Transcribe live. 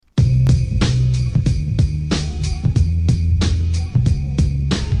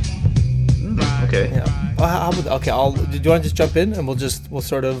Okay, do you want to just jump in and we'll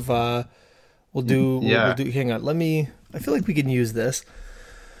sort of Yeah. hang on. I feel like we can use this.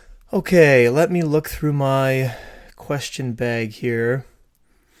 Okay, let me look through my question bag here.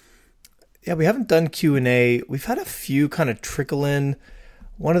 Yeah, we haven't done Q&A. We've had a few kind of trickle in.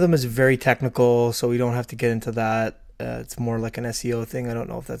 One of them is very technical, so we don't have to get into that. It's more like an SEO thing. I don't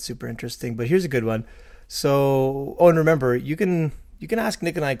know if that's super interesting, but here's a good one. So, and remember, you can ask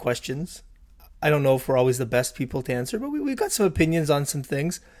Nick and I questions. I don't know if we're always the best people to answer, but we've got some opinions on some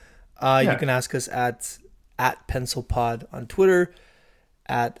things. You Yeah. can ask us at PencilPod on Twitter,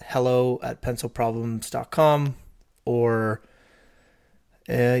 at hello@pencilproblems.com, or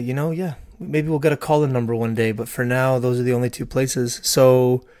yeah, maybe we'll get a call-in number one day. But for now, those are the only two places.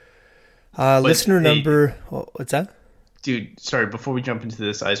 So, But listener hey, number, what's that? dude, sorry, before we jump into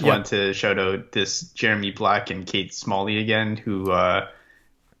this, I just Yeah, wanted to shout out this Jeremy Black and Kate Smalley again, who are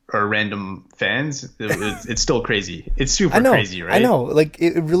random fans. It's still crazy. It's I super know, crazy, I right? know. Like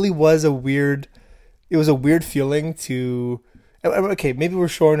it really was a weird. It was a weird feeling to. Okay, maybe we're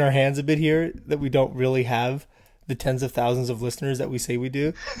showing our hands a bit here that we don't really have the tens of thousands of listeners that we say we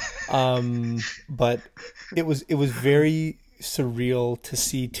do. But it was very surreal to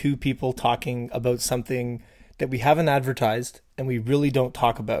see two people talking about something that we haven't advertised and we really don't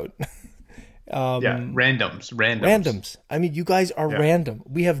talk about. Yeah. Randoms. Randoms. I mean, you guys are Yeah. random.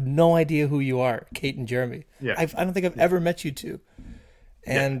 We have no idea who you are, Kate and Jeremy. Yeah. I don't think I've ever met you two,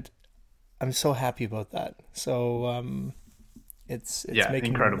 Yeah. and I'm so happy about that. So it's Yeah.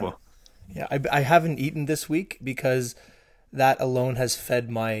 making Incredible. yeah. I haven't eaten this week because that alone has fed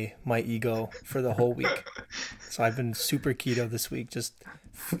my ego for the whole week. So I've been super keto this week, just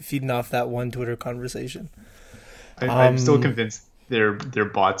feeding off that one Twitter conversation. I'm still convinced they're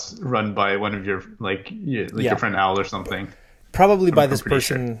bots run by one of your your Yeah, friend Al or something. probably by I'm this pretty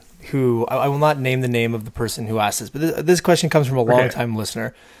sure. person who I will not name the name of the person who asked this, but this question comes from a long Okay. time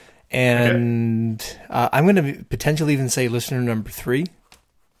listener, Okay. and I'm going to potentially even say listener number three, Okay.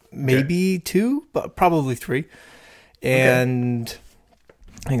 maybe two, but probably three. Okay. And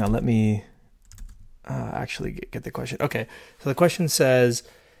hang on, let me actually get the question. Okay, so the question says,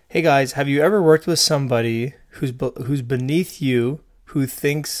 "Hey guys, have you ever worked with somebody who's beneath you, who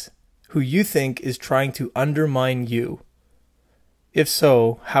you think is trying to undermine you? If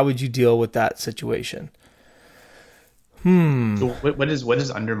so, how would you deal with that situation?" So what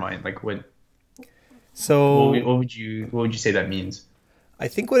is undermine? Like So what would you say that means? I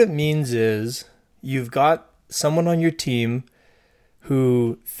think what it means is you've got someone on your team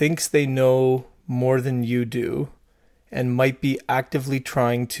who thinks they know more than you do and might be actively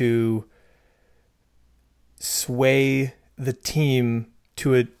trying to sway the team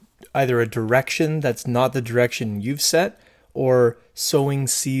to either a direction that's not the direction you've set or sowing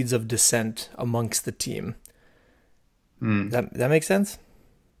seeds of dissent amongst the team. Hmm. That makes sense?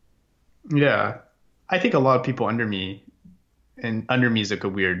 Yeah. I think a lot of people under me, and under me is like a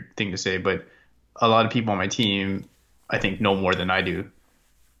weird thing to say, but a lot of people on my team, I think, know more than I do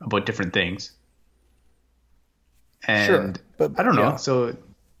about different things. Sure. And But I don't know. yeah. So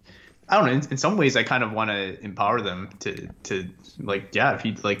I don't know. In some ways, I kind of want to empower them to like, yeah, if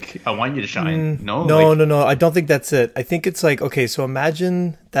you like, I want you to shine. No, No, like, no, no. I don't think that's it. I think it's like, okay, so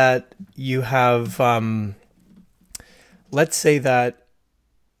imagine that you have, let's say that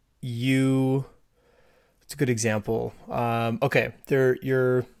you, it's a good example. Okay,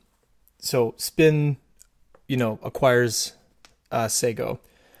 so Spin, acquires Sego.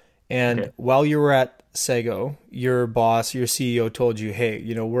 And okay, while you were at Sego, your boss, your CEO told you, hey,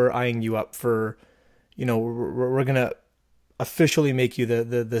 we're eyeing you up for, we're going to officially make you the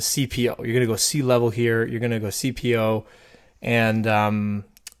CPO. You're going to go C level here. You're going to go CPO. And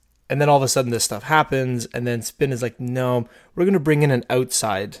then all of a sudden this stuff happens. And then Spin is like, no, we're going to bring in an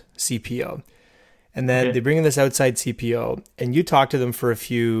outside CPO. And then they okay. bring in this outside CPO and you talk to them for a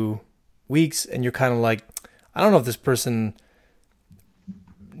few weeks and you're kind of like, I don't know if this person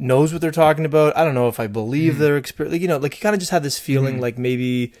knows what they're talking about. I don't know if I believe Mhm. their experience. Like you kind of just have this feeling Mhm. like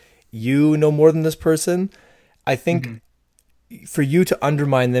maybe you know more than this person. I think Mhm. for you to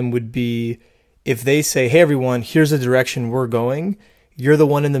undermine them would be if they say, "Hey everyone, here's the direction we're going." You're the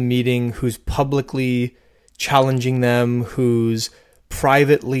one in the meeting who's publicly challenging them, who's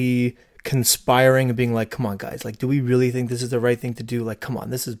privately conspiring and being like, "Come on guys, like do we really think this is the right thing to do? Like come on,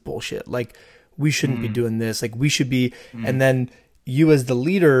 this is bullshit. Like we shouldn't be Mhm. doing this. Like we should be." And Mhm. then you as the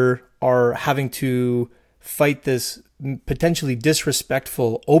leader are having to fight this potentially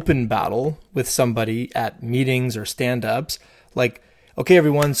disrespectful open battle with somebody at meetings or stand-ups like, okay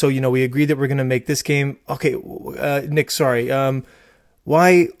everyone, so we agreed that we're going to make this game. Okay, Nick, sorry,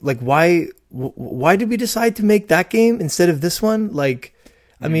 why did we decide to make that game instead of this one? Like,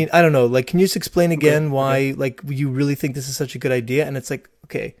 I mean, I don't know. Like, can you just explain again why, like, you really think this is such a good idea? And it's like,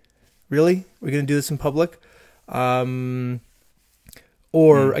 okay, really? We're going to do this in public?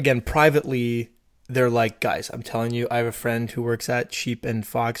 Or again, privately, they're like, guys, I'm telling you, I have a friend who works at Sheep and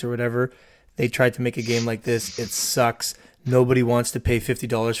Fox or whatever. They tried to make a game like this. It sucks. Nobody wants to pay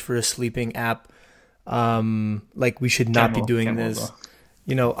 $50 for a sleeping app. Like, we should not be doing this.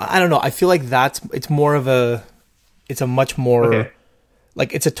 You know, I don't know. I feel like it's a much more,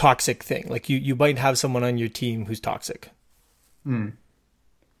 like, it's a toxic thing. Like, you might have someone on your team who's toxic. Okay,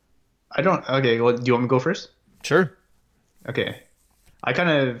 well, do you want me to go first? Sure. Okay.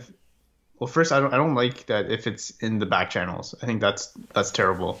 First, I don't like that if it's in the back channels. I think that's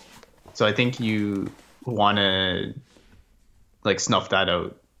terrible. So I think you want to, like, snuff that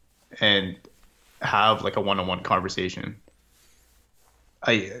out and have, like, a one-on-one conversation.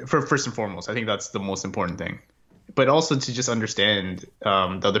 First and foremost, I think that's the most important thing. But also to just understand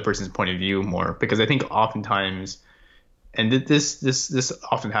the other person's point of view more, because I think oftentimes, and this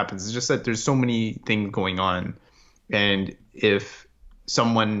often happens, it's just that there's so many things going on, and if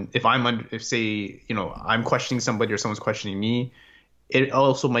say, you know, I'm questioning somebody or someone's questioning me, it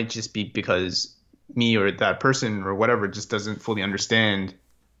also might just be because me or that person or whatever just doesn't fully understand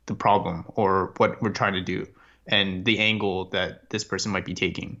the problem or what we're trying to do and the angle that this person might be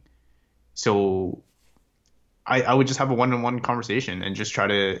taking. So I would just have a one-on-one conversation and just try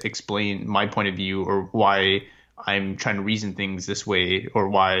to explain my point of view or why I'm trying to reason things this way, or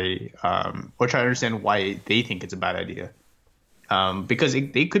why, or try to understand why they think it's a bad idea. Because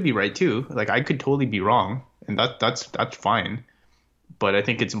they could be right too. Like, I could totally be wrong, and that's fine. But I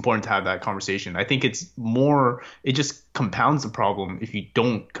think it's important to have that conversation. I think it just compounds the problem if you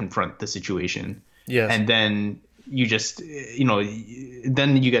don't confront the situation. Yes. And then you just, you know,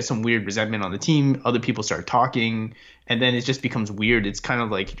 then you get some weird resentment on the team. Other people start talking, and then it just becomes weird. It's kind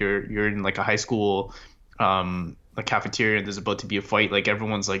of like you're in, like, a high school, like, cafeteria, and there's about to be a fight. Like,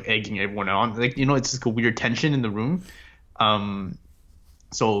 everyone's, like, egging everyone on. Like, you know, it's just a weird tension in the room.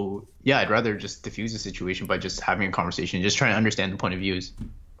 So yeah, I'd rather just diffuse the situation by just having a conversation, just trying to understand the point of views.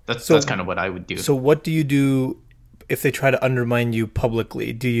 That's kind of what I would do. So what do you do if they try to undermine you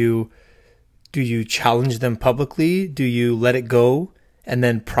publicly? Do you challenge them publicly? Do you let it go and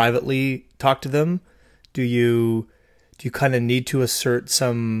then privately talk to them? Do you kind of need to assert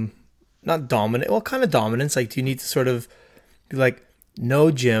some, not dominant, well, kind of dominance? Like, do you need to sort of be like, no,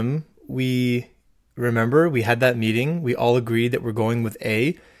 Jim, remember, we had that meeting. We all agreed that we're going with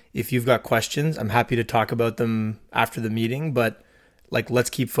A. If you've got questions, I'm happy to talk about them after the meeting. But, like, let's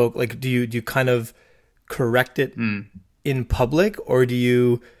keep focused. Like, do you kind of correct it in public, or do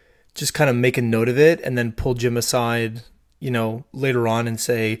you just kind of make a note of it and then pull Jim aside, you know, later on and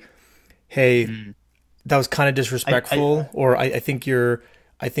say, hey, that was kind of disrespectful, or I think you're,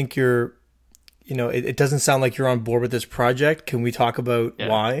 you know, it doesn't sound like you're on board with this project. Can we talk about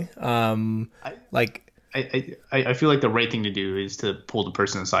why? I feel like the right thing to do is to pull the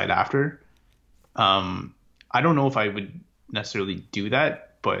person aside after. I don't know if I would necessarily do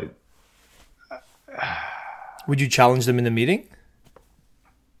that, but would you challenge them in the meeting?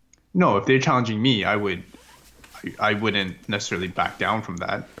 No, if they're challenging me, I wouldn't necessarily back down from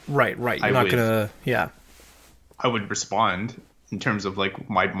that. Right. You're not gonna, yeah. I would respond in terms of, like,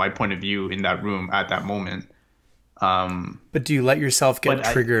 my point of view in that room at that moment. But do you let yourself get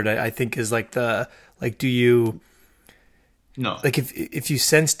triggered? I think is like do you? No. Like, if you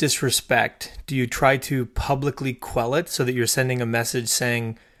sense disrespect, do you try to publicly quell it so that you're sending a message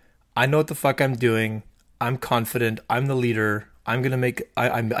saying, I know what the fuck I'm doing. I'm confident. I'm the leader. I'm gonna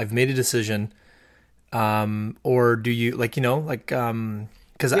I've made a decision. Or do you, like, you know, like,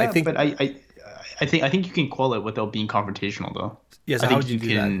 because I think. But I think you can quell it without being confrontational, though. Yes, how would you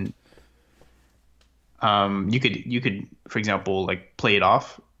do that? You could, for example, like, play it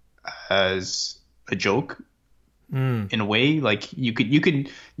off as a joke in a way. Like, you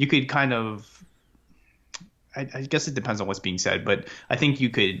could kind of, I guess it depends on what's being said, but I think you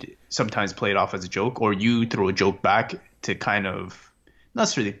could sometimes play it off as a joke, or you throw a joke back to kind of not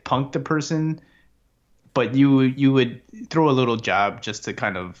necessarily punk the person, but you would throw a little jab just to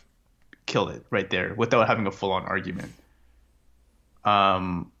kind of kill it right there without having a full-on argument.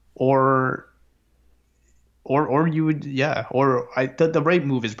 Or you would, the right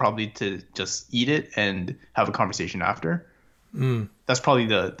move is probably to just eat it and have a conversation after. That's probably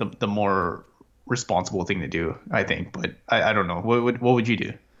the more responsible thing to do, I think. But I don't know. What would you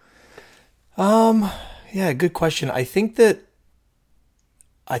do? Yeah, good question. I think it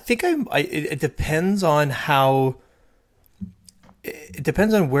depends on how it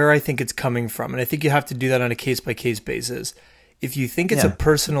depends on where I think it's coming from. And I think you have to do that on a case-by-case basis. If you think it's a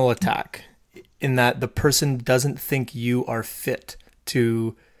personal attack, in that the person doesn't think you are fit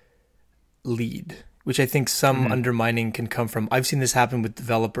to lead, which I think some undermining can come from. I've seen this happen with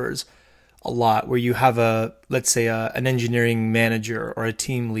developers a lot, where you have let's say an engineering manager or a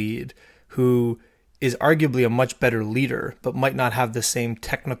team lead who is arguably a much better leader, but might not have the same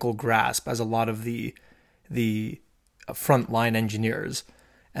technical grasp as a lot of the frontline engineers.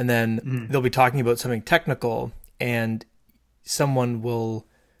 And then they'll be talking about something technical, and someone will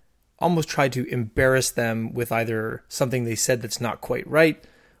almost try to embarrass them with either something they said that's not quite right,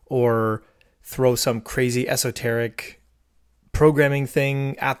 or throw some crazy esoteric programming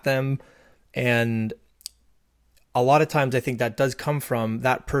thing at them. And a lot of times I think that does come from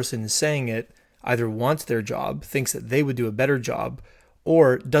that person saying it either wants their job, thinks that they would do a better job,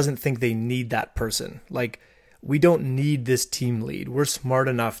 or doesn't think they need that person. Like, we don't need this team lead. We're smart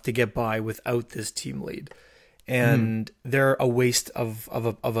enough to get by without this team lead. And they're a waste of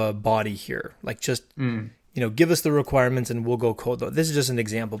a body here. Like, just, give us the requirements and we'll go code. This is just an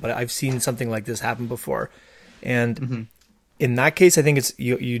example, but I've seen something like this happen before. And in that case, I think it's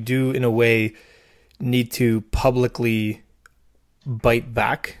you do, in a way, need to publicly bite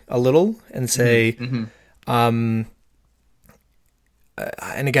back a little and say, and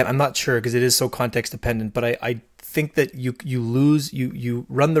again, I'm not sure because it is so context dependent, but I think that you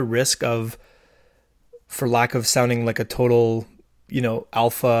run the risk of, for lack of sounding like a total,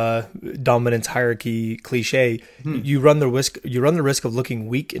 alpha dominance hierarchy cliche, you run the risk of looking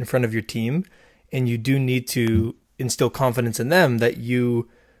weak in front of your team, and you do need to instill confidence in them that you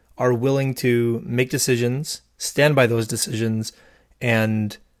are willing to make decisions, stand by those decisions,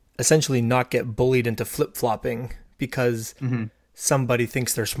 and essentially not get bullied into flip-flopping because somebody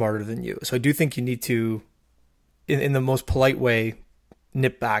thinks they're smarter than you. So I do think you need to, in the most polite way,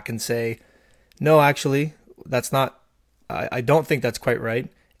 nip back and say, no, actually, that's not, I don't think that's quite right.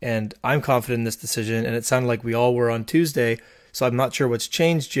 And I'm confident in this decision. And it sounded like we all were on Tuesday. So I'm not sure what's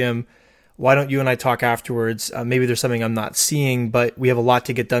changed, Jim. Why don't you and I talk afterwards? Maybe there's something I'm not seeing, but we have a lot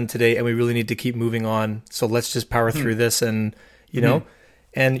to get done today and we really need to keep moving on. So let's just power through this, and,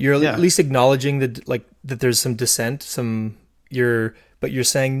 and you're at least acknowledging that there's some dissent, but you're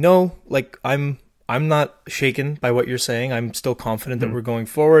saying, no, like, I'm not shaken by what you're saying. I'm still confident that we're going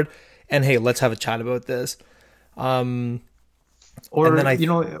forward. And hey, let's have a chat about this. Or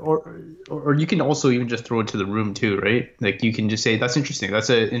you can also even just throw it to the room too, right? Like, you can just say, that's interesting. That's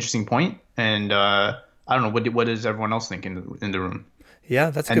an interesting point. And I don't know, what does everyone else think in the room?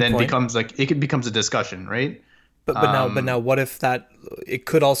 Yeah, that's a good point. And then it becomes a discussion, right? But now what if it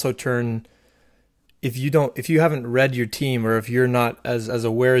could also turn, if you haven't read your team, or if you're not as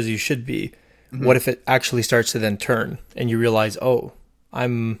aware as you should be, what if it actually starts to then turn and you realize, oh,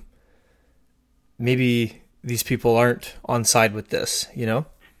 maybe these people aren't on side with this,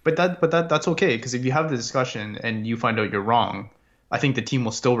 But that's okay, because if you have the discussion and you find out you're wrong, I think the team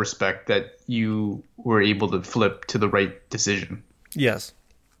will still respect that you were able to flip to the right decision. Yes,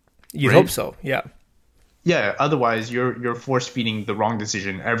 you'd hope so. Yeah. Yeah. Otherwise, you're force feeding the wrong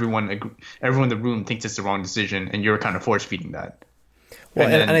decision. Everyone in the room thinks it's the wrong decision, and you're kind of force feeding that. Well,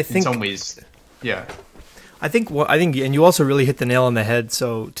 and I think in some ways, yeah. I think, and you also really hit the nail on the head.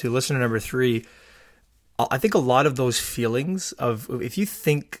 So to listener number 3. I think a lot of those feelings of, if you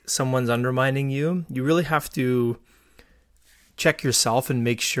think someone's undermining you, you really have to check yourself and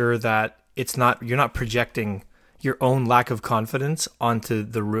make sure that you're not projecting your own lack of confidence onto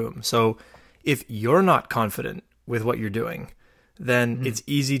the room. So if you're not confident with what you're doing, then it's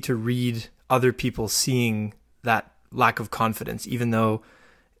easy to read other people seeing that lack of confidence, even though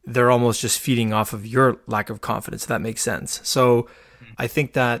they're almost just feeding off of your lack of confidence, if that makes sense. So I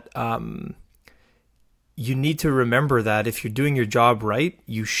think that, you need to remember that if you're doing your job right,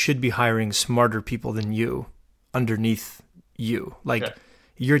 you should be hiring smarter people than you underneath you.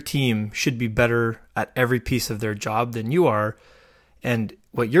 Your team should be better at every piece of their job than you are. And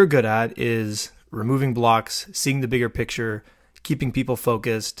what you're good at is removing blocks, seeing the bigger picture, keeping people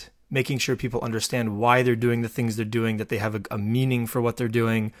focused, making sure people understand why they're doing the things they're doing, that they have a meaning for what they're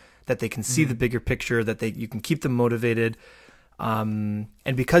doing, that they can see the bigger picture, that you can keep them motivated. And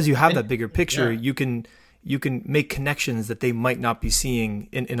because you have that bigger picture, you can make connections that they might not be seeing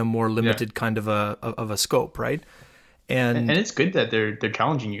in a more limited kind of a scope, right? And it's good that they're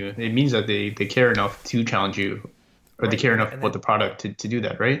challenging you. It means that they care enough to challenge you, or they care enough about the product to do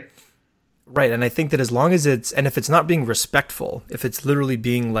that, right? Right. And I think that as long as if it's not being respectful, if it's literally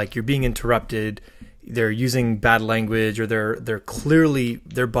being like you're being interrupted, they're using bad language, or they're clearly,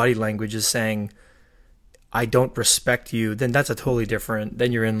 their body language is saying, I don't respect you, then that's a totally different,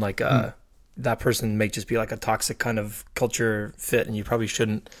 then you're in like a, that person may just be like a toxic kind of culture fit, and you probably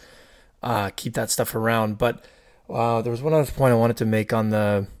shouldn't keep that stuff around. But there was one other point I wanted to make on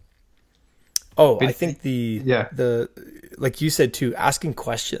the, I think the like you said too, asking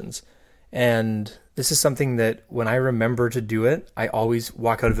questions. And this is something that when I remember to do it, I always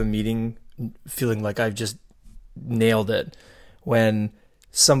walk out of a meeting feeling like I've just nailed it. When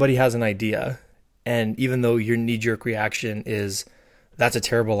somebody has an idea, and even though your knee-jerk reaction is that's a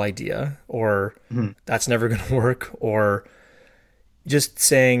terrible idea, or that's never going to work, or just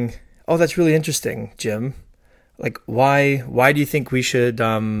saying, oh, that's really interesting, Jim. Like, why do you think we should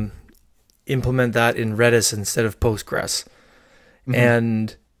implement that in Redis instead of Postgres?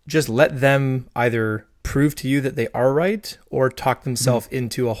 And just let them either prove to you that they are right, or talk themselves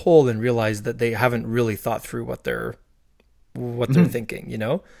into a hole and realize that they haven't really thought through what they're thinking, you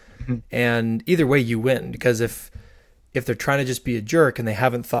know? And either way you win, because if they're trying to just be a jerk and they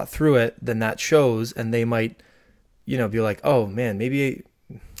haven't thought through it, then that shows, and they might, you know, be like, oh man, maybe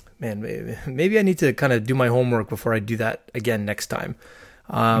I need to kind of do my homework before I do that again next time.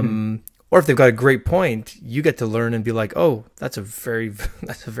 Or if they've got a great point, you get to learn and be like, oh, that's a very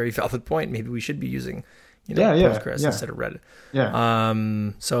valid point. Maybe we should be using, Postgres instead of Reddit.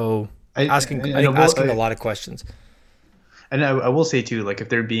 So asking a lot of questions. And I will say too, like if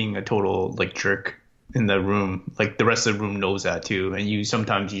they're being a total like jerk in the room, like the rest of the room knows that too, and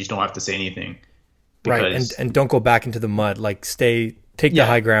sometimes you just don't have to say anything. Right, and don't go back into the mud. Like take the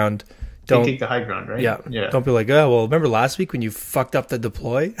high ground. Don't take the high ground, right? Yeah. Don't be like, oh, well, remember last week when you fucked up the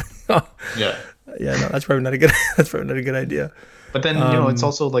deploy? Yeah. No, that's probably not a good idea. But then it's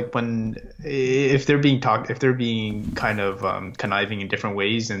also like when if they're being kind of conniving in different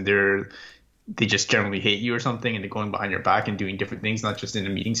ways, and they just generally hate you or something, and they're going behind your back and doing different things, not just in a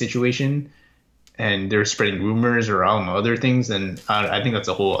meeting situation, and they're spreading rumors or I don't know other things, then I think that's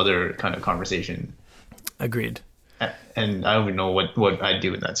a whole other kind of conversation. Agreed. And I don't even know what I'd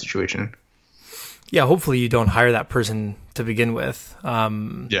do in that situation. Yeah, hopefully you don't hire that person to begin with.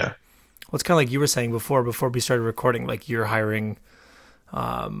 Yeah. Well, it's kind of like you were saying before we started recording, like you're hiring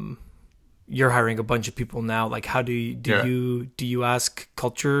a bunch of people now. Like how do you ask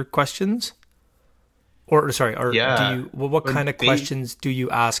culture questions? What kind of questions do you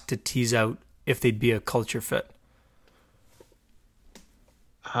ask to tease out if they'd be a culture fit?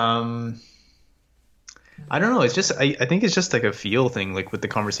 I don't know. It's just I think it's just like a feel thing, like with the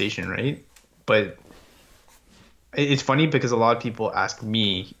conversation, right? But it's funny because a lot of people ask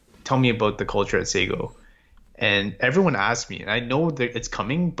me, tell me about the culture at Sego, and everyone asks me, and I know that it's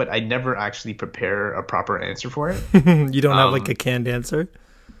coming, but I never actually prepare a proper answer for it. You don't have like a canned answer?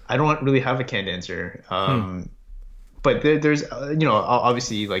 I don't really have a canned answer. But there's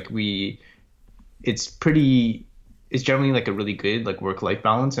obviously like it's generally like a really good like work-life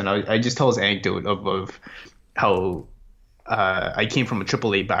balance. And I just tell this anecdote of how I came from a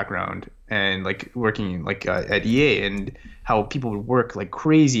AAA background and like working like at EA, and how people would work like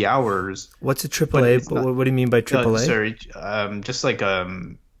crazy hours. What's a AAA? What do you mean by AAA? Just like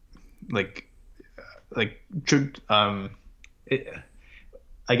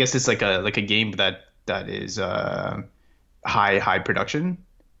I guess it's like a game that is high production.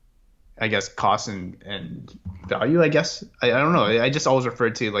 I guess cost and value. I guess I don't know. I just always refer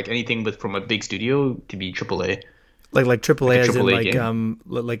to like anything from a big studio to be AAA. Like AAA as in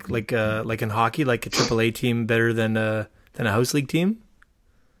like in hockey, like a AAA team better than a house league team.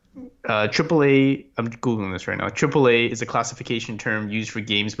 AAA. I'm googling this right now. AAA is a classification term used for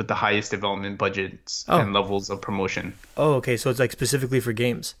games with the highest development budgets and levels of promotion. Oh, okay. So it's like specifically for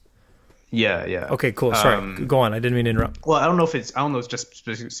games. Yeah. Okay, cool. Sorry, go on. I didn't mean to interrupt. Well, I don't know if it's just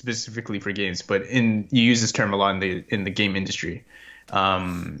specifically for games, but you use this term a lot in the game industry.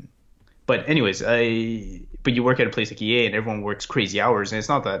 But anyways, but you work at a place like EA and everyone works crazy hours, and it's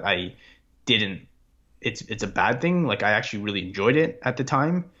not that I didn't. It's a bad thing. Like I actually really enjoyed it at the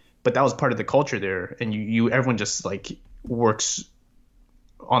time, but that was part of the culture there, and everyone just like works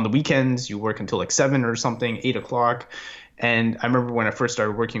on the weekends. You work until like 7 or something, 8 o'clock. And I remember when I first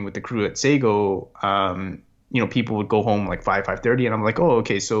started working with the crew at Sego, people would go home like 5:30, and I'm like, oh,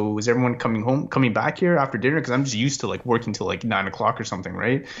 okay, so is everyone coming back here after dinner? Because I'm just used to like working till like 9 o'clock or something,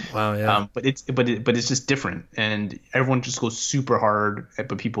 right? Wow, yeah. But it's just different, and everyone just goes super hard,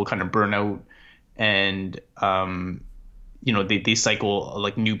 but people kind of burn out, and they cycle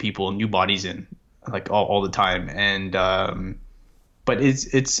like new people, new bodies in like all the time, and but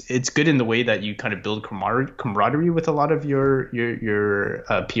it's good in the way that you kind of build camaraderie with a lot of your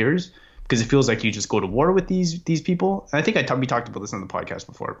peers, because it feels like you just go to war with these people. And I think we talked about this on the podcast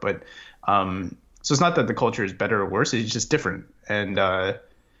before, but So it's not that the culture is better or worse; it's just different. And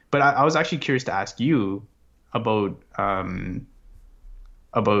but I was actually curious to ask you about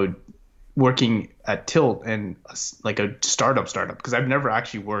about working at Tilt and like a startup because I've never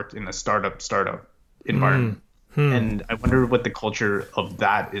actually worked in a startup environment, and I wonder what the culture of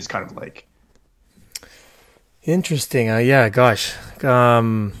that is kind of like. Interesting. Yeah, gosh.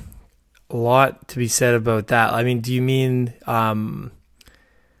 A lot to be said about that. I mean, do you mean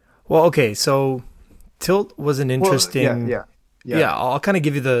well, okay, so Tilt was an interesting yeah, I'll kind of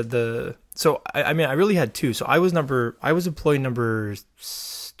give you the so I mean, I really had two. So I was employee number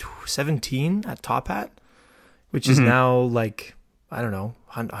 17 at Top Hat, which is now like, I don't know,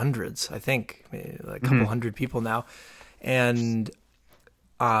 hundreds, I think, maybe like a couple hundred people now. And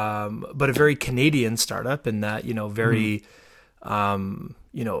but a very Canadian startup in that, very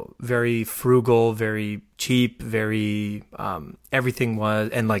very frugal, very cheap, very everything was,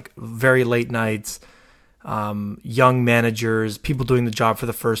 and like very late nights, young managers, people doing the job for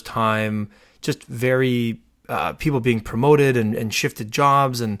the first time, just very people being promoted and shifted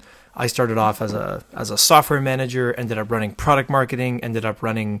jobs. And I started off as a software manager, ended up running product marketing, ended up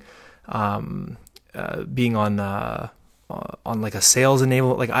running being on like a sales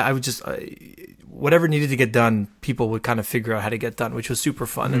enablement. Like I would just whatever needed to get done, people would kind of figure out how to get done, which was super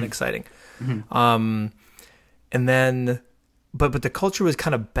fun and exciting. And then, but the culture was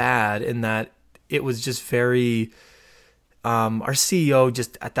kind of bad in that it was just very, our CEO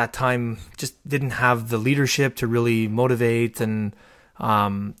just at that time just didn't have the leadership to really motivate. And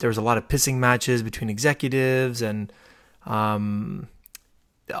there was a lot of pissing matches between executives and a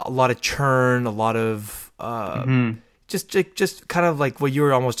lot of churn, a lot of just kind of like what you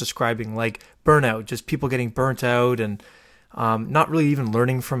were almost describing, like burnout, just people getting burnt out and not really even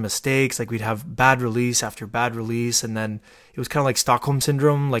learning from mistakes. Like we'd have bad release after bad release, and then it was kind of like Stockholm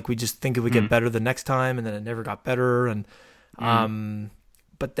syndrome. Like we just think it would get better the next time, and then it never got better. And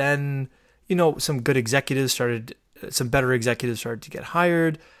but then some better executives started to get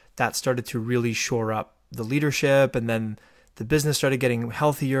hired. That started to really shore up the leadership, and then the business started getting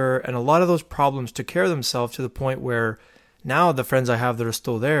healthier, and a lot of those problems took care of themselves to the point where now the friends I have that are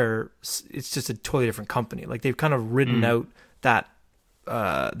still there, it's just a totally different company. Like they've kind of ridden out that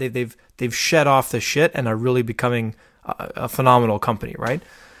they've shed off the shit and are really becoming a phenomenal company, right?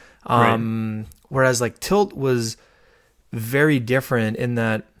 Whereas like Tilt was very different in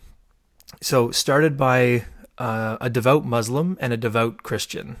that, so started by a devout Muslim and a devout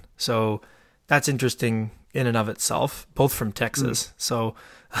Christian. So that's interesting in and of itself, both from Texas. So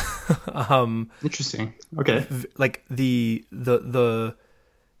interesting. Okay. Like the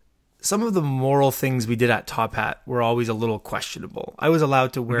some of the moral things we did at Top Hat were always a little questionable. I was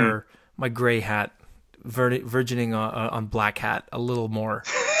allowed to wear my gray hat, virgining on black hat a little more.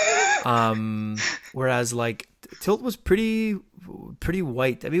 Whereas like Tilt was pretty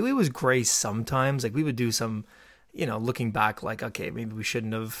white. I mean, it was gray sometimes. Like we would do some, looking back, like, okay, maybe we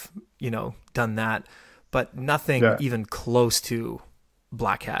shouldn't have, done that, but nothing even close to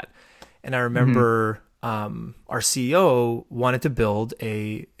black hat. And I remember our CEO wanted to build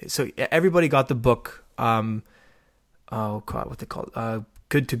so everybody got the book, oh God, what they call it?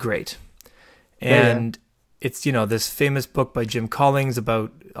 Good to Great. And it's, this famous book by Jim Collins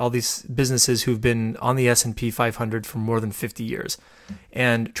about all these businesses who've been on the S&P 500 for more than 50 years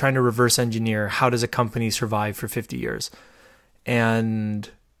and trying to reverse engineer how does a company survive for 50 years. And,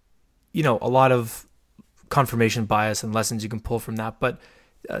 a lot of confirmation bias and lessons you can pull from that. But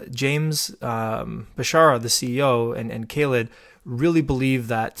James Bashara, the CEO, and Khaled really believed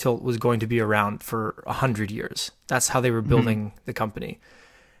that Tilt was going to be around for 100 years. That's how they were building the company.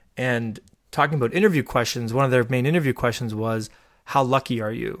 And talking about interview questions, one of their main interview questions was, how lucky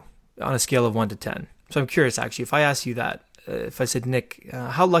are you on a scale of 1 to 10? So I'm curious, actually, if I asked you that, if I said, Nick,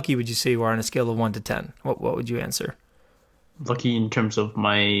 how lucky would you say you are on a scale of 1 to 10? What would you answer? Lucky in terms of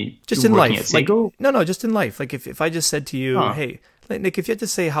my just in life, like no, just in life. Like if I just said to you, hey, Nick, if you had to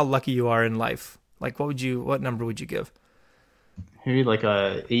say how lucky you are in life, like what number would you give? Maybe like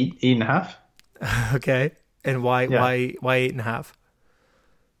a 8.5. Okay, and why 8.5?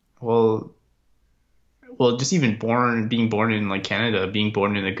 Well, just even being born in like Canada, being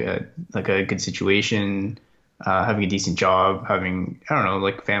born in a good situation, having a decent job, having, I don't know,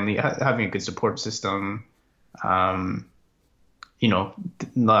 like family, having a good support system. I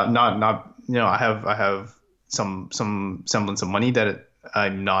have some semblance of money that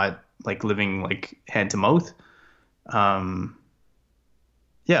I'm not like living like hand to mouth. I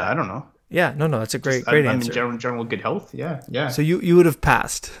don't know. Yeah, no, that's a great answer. I'm in general good health. Yeah. So you would have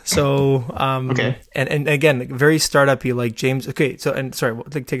passed. So okay. And again, very startup-y, like James. Okay, so and sorry,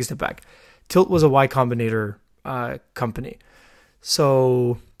 take a step back. Tilt was a Y Combinator company.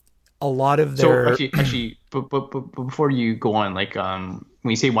 So a lot of their... So actually, but before you go on, like when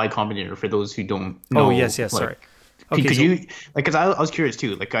you say Y Combinator, for those who don't know, Oh, yes, like, sorry. could, Okay, could so you like, because I was curious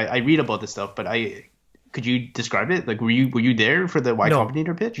too. Like I read about this stuff, but could you describe it? Like were you there for the Y no,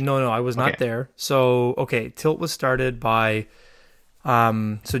 Combinator pitch? no, I was not Okay. there. So, okay, Tilt was started by...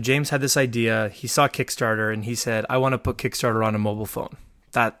 So James had this idea. He saw Kickstarter and he said, I want to put Kickstarter on a mobile phone.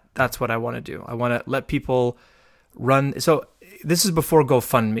 That's what I want to do. I want to let people run. So this is before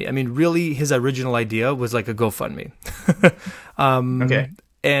GoFundMe. I mean, really, his original idea was like a GoFundMe. Okay.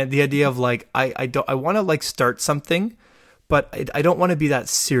 And the idea of like, I want to like start something, but I don't want to be that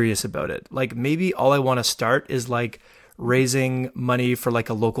serious about it. Like maybe all I want to start is like raising money for like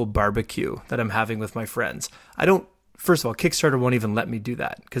a local barbecue that I'm having with my friends. First of all, Kickstarter won't even let me do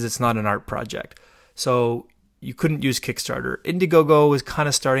that because it's not an art project. So you couldn't use Kickstarter. Indiegogo was kind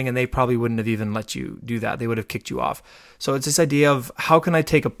of starting and they probably wouldn't have even let you do that. They would have kicked you off. So it's this idea of how can I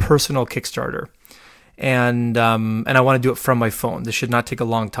take a personal Kickstarter and I want to do it from my phone. This should not take a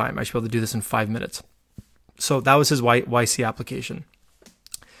long time. I should be able to do this in 5 minutes. So that was his YC application.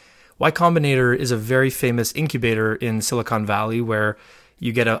 Y Combinator is a very famous incubator in Silicon Valley where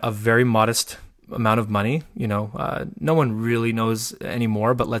you get a very modest amount of money. No one really knows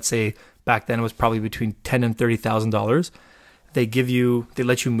anymore, but let's say back then it was probably between $10,000 and $30,000. They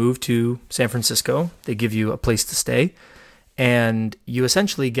let you move to San Francisco. They give you a place to stay, and you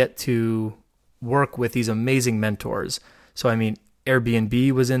essentially get to work with these amazing mentors. So I mean,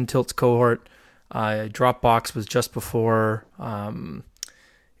 Airbnb was in Tilt's cohort. Dropbox was just before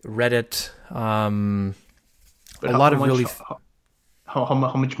Reddit. But A lot of much, really how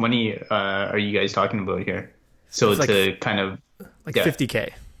much money are you guys talking about here? So It's to kind of like yeah.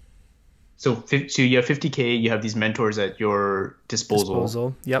 50K So you have 50K. You have these mentors at your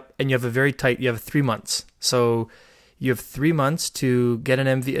disposal. Yep, and you have 3 months. So you have 3 months to get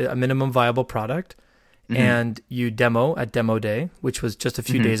a minimum viable product, and you demo at Demo Day, which was just a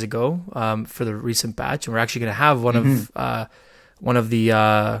few days ago for the recent batch, and we're actually going to have one of the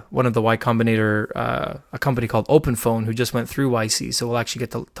Y Combinator, a company called OpenPhone, who just went through YC. So we'll actually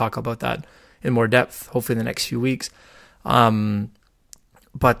get to talk about that in more depth, hopefully in the next few weeks.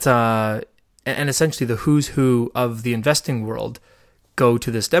 And essentially the who's who of the investing world go to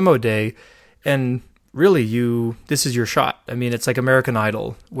this Demo Day, and really this is your shot. I mean, it's like American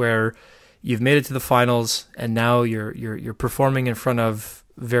Idol, where you've made it to the finals and now you're performing in front of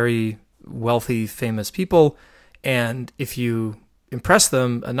very wealthy, famous people. And if you impress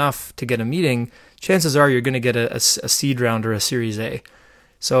them enough to get a meeting, chances are you're going to get a seed round or a Series A.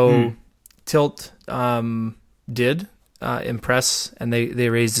 So Tilt did impress, and they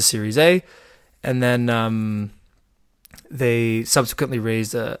raised a Series A, and then they subsequently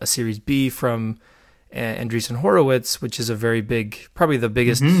raised a Series B from Andreessen Horowitz, which is a very big, probably the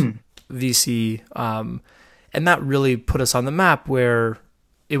biggest VC, and that really put us on the map where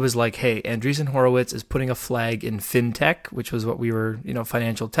it was like, hey, Andreessen Horowitz is putting a flag in fintech, which was what we were,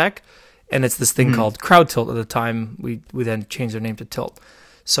 financial tech, and it's this thing called CrowdTilt at the time. We then changed their name to Tilt.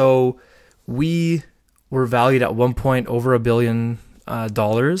 So we were valued at one point over $1 billion. I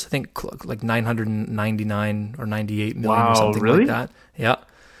think like 999 or 98 million or something really? like that. Yeah.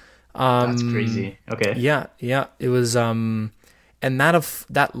 That's crazy. Okay. Yeah. It was, and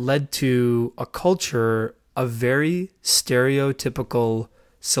that led to a culture of very stereotypical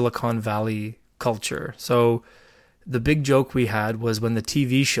Silicon Valley culture. So the big joke we had was when the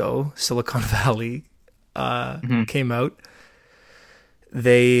TV show Silicon Valley came out,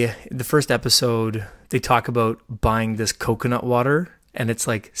 the first episode, they talk about buying this coconut water, and it's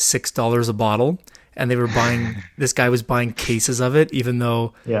like $6 a bottle. And this guy was buying cases of it, even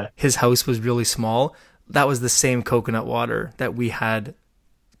though his house was really small. That was the same coconut water that we had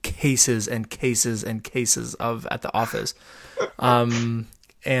cases and cases and cases of at the office.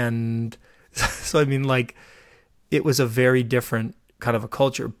 And so, I mean, like, it was a very different kind of a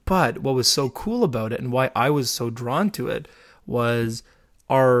culture. But what was so cool about it and why I was so drawn to it was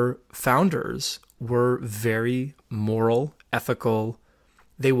our founders were very moral, ethical.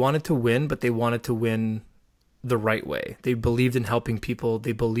 They wanted to win, but they wanted to win the right way. They believed in helping people.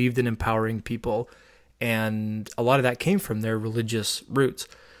 They believed in empowering people. And a lot of that came from their religious roots.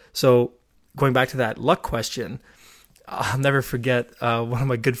 So going back to that luck question, I'll never forget one of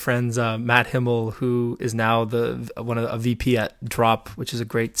my good friends, Matt Himmel, who is now a VP at Drop, which is a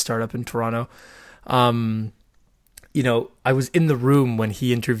great startup in Toronto. I was in the room when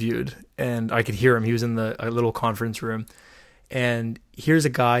he interviewed, and I could hear him. He was in a little conference room. And here's a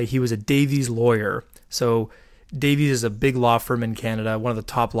guy, he was a Davies lawyer. So Davies is a big law firm in Canada, one of the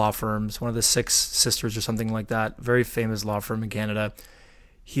top law firms, one of the Six Sisters or something like that. Very famous law firm in Canada.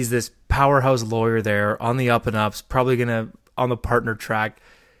 He's this powerhouse lawyer there, on the up and ups, probably gonna on the partner track,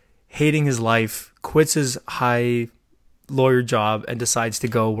 hating his life, quits his high lawyer job and decides to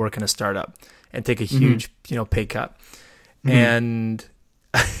go work in a startup and take a huge, pay cut. And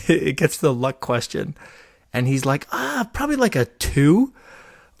it gets to the luck question, and he's like, probably like a 2,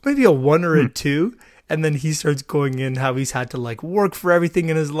 maybe a 1 or a 2. And then he starts going in how he's had to like work for everything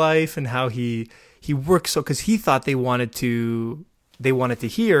in his life, and how he works so, because he thought they wanted to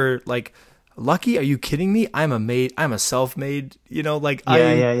hear like, Lucky, are you kidding me? I'm a self-made,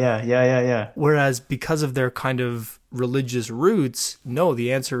 Yeah. Whereas because of their kind of religious roots, no,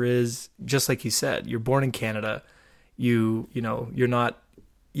 the answer is just like you said, you're born in Canada. You're not,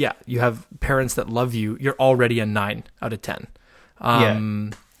 you have parents that love you. You're already a 9 out of 10.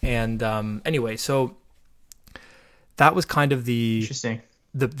 Anyway, so that was kind of the interesting,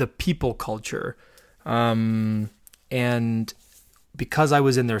 the people culture. And because I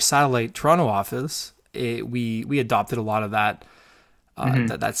was in their satellite Toronto office, we adopted a lot of that,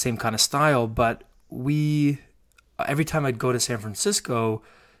 that same kind of style. But every time I'd go to San Francisco,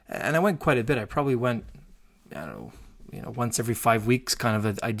 and I went quite a bit, I probably went, I don't know, once every 5 weeks kind of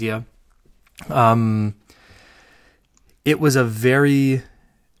an idea. It was a very,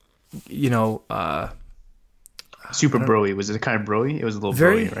 super broy. Was it kind of broy? It was a little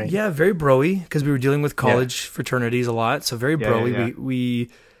very broy, right? Yeah, very broy, because we were dealing with college fraternities a lot, so very broy. We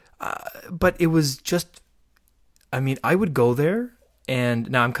but it was just, I mean, I would go there,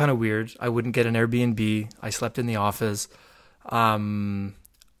 and now I'm kind of weird. I wouldn't get an Airbnb. I slept in the office.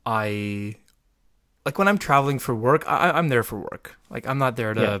 I like when I'm traveling for work, I'm there for work. Like I'm not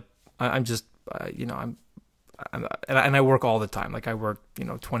there to. I'm just and I work all the time. Like I work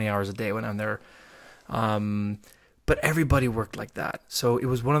 20 hours a day when I'm there. But everybody worked like that. So it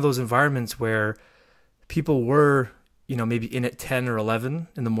was one of those environments where people were, maybe in at 10 or 11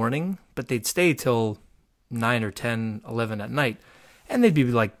 in the morning, but they'd stay till 9 or 10, 11 at night. And they'd be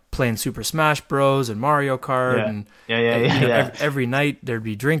like playing Super Smash Bros. And Mario Kart. And every night there'd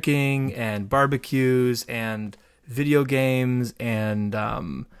be drinking and barbecues and video games and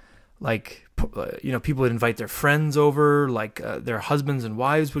people would invite their friends over, like their husbands and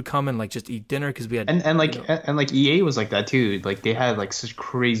wives would come and like just eat dinner, because we had and EA was like that too. Like they had like such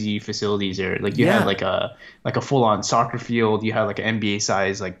crazy facilities there. Like you had like a full on soccer field. You had like an NBA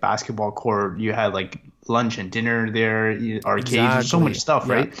size like basketball court. You had like lunch and dinner there, arcades. There's so much stuff,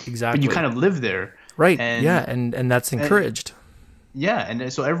 right? Exactly. But you kind of live there, right? And that's encouraged.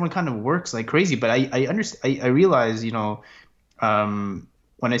 And so everyone kind of works like crazy. But I understand. I realize,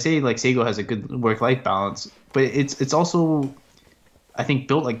 when I say like Sago has a good work-life balance, but it's also, I think,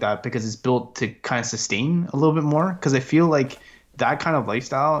 built like that because it's built to kind of sustain a little bit more. Because I feel like that kind of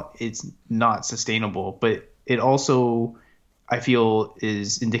lifestyle, it's not sustainable, but it also, I feel,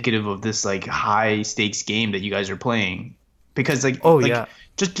 is indicative of this like high stakes game that you guys are playing. Because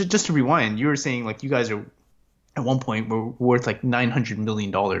just to rewind, you were saying like you guys are at one point were worth like $900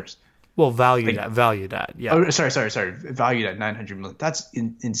 million. Well, valued at, yeah. Oh, sorry. Valued at $900 million. That's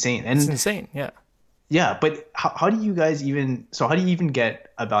insane. And it's insane, yeah. Yeah, but how do you guys even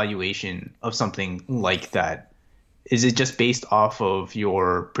get a valuation of something like that? Is it just based off of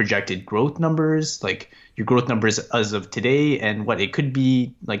your projected growth numbers, like your growth numbers as of today and what it could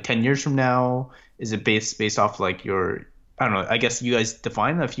be like 10 years from now? Is it based off like your, I don't know, I guess you guys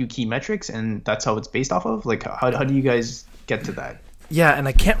define a few key metrics and that's how it's based off of? Like how do you guys get to that? Yeah, and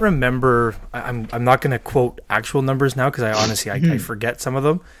I can't remember. I'm not going to quote actual numbers now because I honestly I forget some of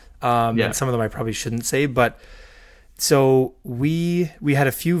them, and some of them I probably shouldn't say. But so we had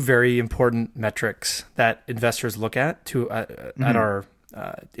a few very important metrics that investors look at at our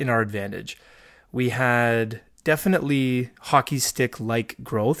in our advantage. We had definitely hockey stick like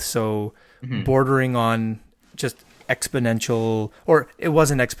growth, so bordering on just exponential, or it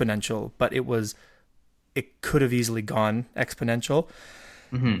wasn't exponential, but it could have easily gone exponential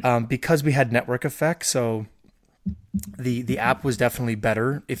because we had network effect. So the app was definitely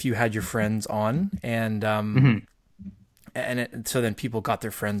better if you had your friends on, and so then people got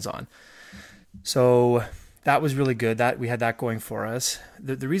their friends on. So that was really good. That we had that going for us.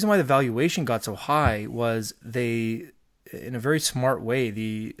 The reason why the valuation got so high was they, in a very smart way,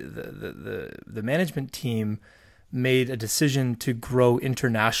 the management team made a decision to grow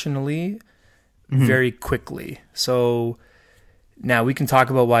internationally very quickly. So now we can talk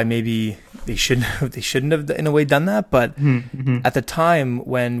about why maybe they shouldn't have in a way done that, but at the time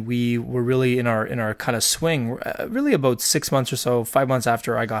when we were really in our kind of swing, really about 6 months or so, 5 months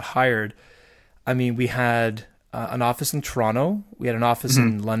after I got hired, I mean, we had an office in Toronto. We had an office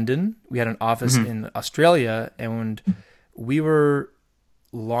in London. We had an office in Australia, and we were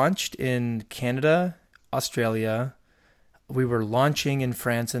launched in Canada, Australia. We were launching in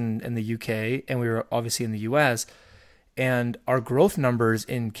France and the UK, and we were obviously in the US. And our growth numbers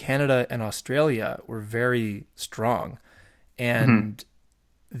in Canada and Australia were very strong. And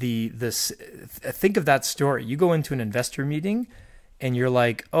think of that story. You go into an investor meeting and you're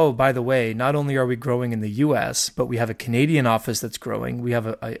like, oh, by the way, not only are we growing in the US, but we have a Canadian office that's growing. We have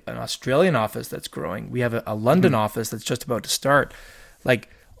an Australian office that's growing. We have a London office that's just about to start. Like,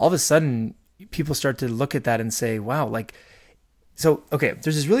 all of a sudden, people start to look at that and say, wow, like, so, okay,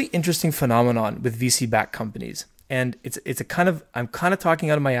 there's this really interesting phenomenon with VC-backed companies. And I'm kind of talking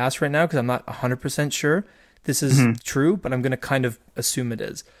out of my ass right now because I'm not 100% sure this is true, but I'm going to kind of assume it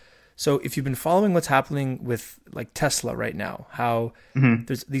is. So if you've been following what's happening with like Tesla right now, how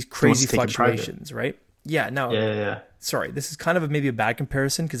there's these crazy fluctuations, right? Yeah. Now, sorry, this is kind of maybe a bad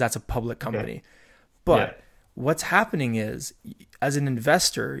comparison because that's a public company. But what's happening is, as an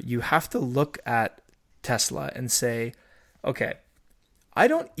investor, you have to look at Tesla and say, okay, I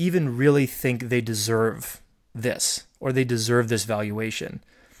don't even really think they deserve this or they deserve this valuation.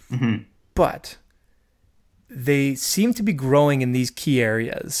 But they seem to be growing in these key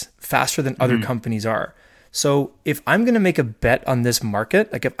areas faster than other companies are. So if I'm going to make a bet on this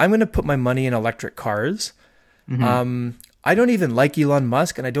market, like if I'm going to put my money in electric cars, I don't even like Elon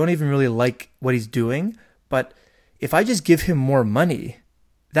Musk and I don't even really like what he's doing. But if I just give him more money,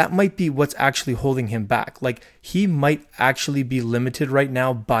 that might be what's actually holding him back. Like, he might actually be limited right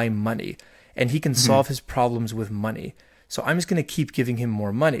now by money, and he can solve his problems with money. So I'm just going to keep giving him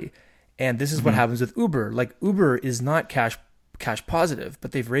more money. And this is what happens with Uber. Like, Uber is not cash positive,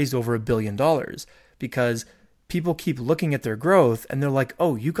 but they've raised over $1 billion because people keep looking at their growth and they're like,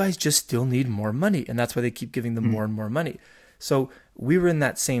 oh, you guys just still need more money. And that's why they keep giving them more and more money. So we were in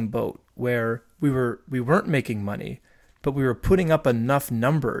that same boat where we weren't making money, but we were putting up enough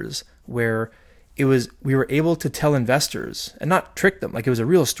numbers where we were able to tell investors and not trick them. Like, it was a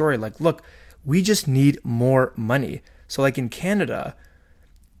real story. Like, look, we just need more money. So like in Canada,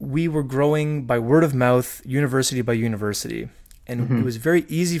 we were growing by word of mouth, university by university. And it was very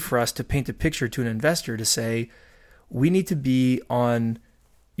easy for us to paint a picture to an investor to say, we need to be on,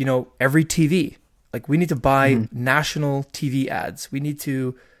 every TV. Like, we need to buy national TV ads. We need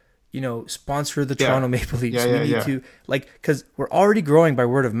to, sponsor the Toronto Maple Leafs. We need to, because we're already growing by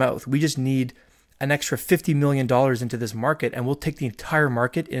word of mouth. We just need an extra $50 million into this market, and we'll take the entire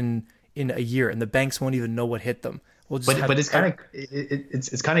market in a year, and the banks won't even know what hit them. But it's kind of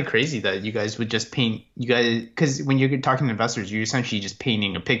it's kind of crazy that you guys would just paint because when you're talking to investors, you're essentially just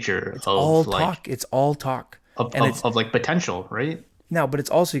painting a picture It's all talk of like potential, right? No, but it's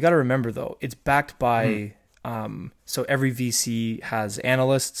also, you got to remember though, it's backed by so every VC has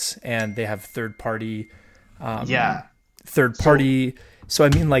analysts and they have third party. So I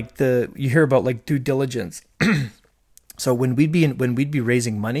mean, like you hear about like due diligence. So when we'd be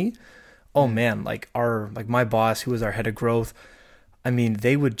raising money. Oh man, like my boss, who was our head of growth, I mean,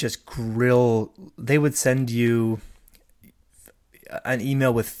 they would just they would send you an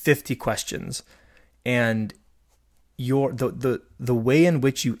email with 50 questions, and the way in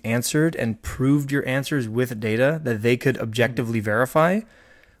which you answered and proved your answers with data that they could objectively verify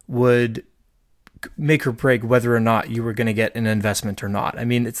would make or break whether or not you were going to get an investment or not. I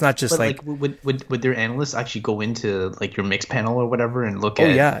mean, it's not just would their analysts actually go into like your mix panel or whatever and look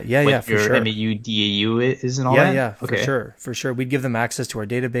at what your sure. MAU, DAU is and all that? Yeah, okay. for sure. We'd give them access to our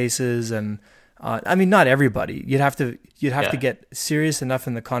databases and I mean, not everybody. You'd have to get serious enough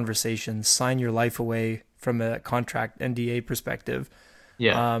in the conversation, sign your life away from a contract NDA perspective.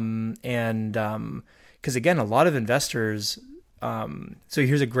 Yeah. Because again, a lot of investors. So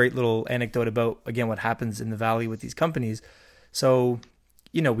here's a great little anecdote about, again, what happens in the Valley with these companies. So,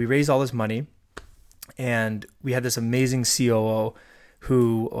 we raised all this money and we had this amazing COO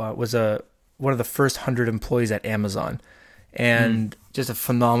who was one of the first 100 employees at Amazon, and just a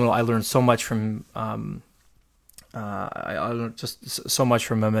phenomenal. I learned so much from I learned just so much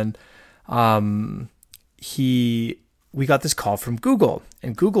from him, and we got this call from Google,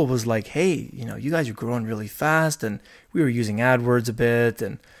 and Google was like, hey, you guys are growing really fast, and we were using AdWords a bit,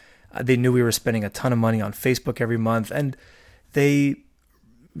 and they knew we were spending a ton of money on Facebook every month, and they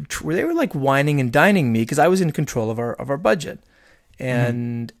were like wining and dining me because I was in control of our budget,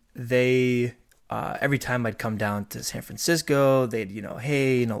 and they every time I'd come down to San Francisco, they'd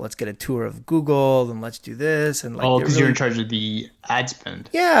hey, let's get a tour of Google and let's do this, and like, because you're in charge of the ad spend.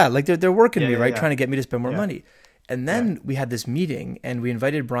 Yeah, like they're working me, right, trying to get me to spend more money. And then we had this meeting, and we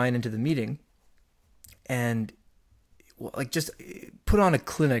invited Brian into the meeting, and like just put on a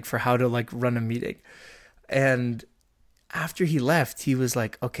clinic for how to like run a meeting. And after he left, he was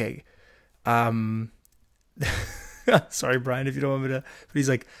like, okay, sorry, Brian, if you don't want me to, but he's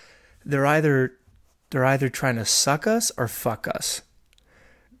like, they're either trying to suck us or fuck us.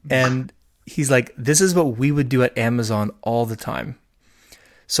 And he's like, this is what we would do at Amazon all the time.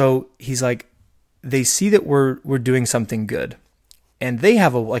 So he's like, they see that we're doing something good, and they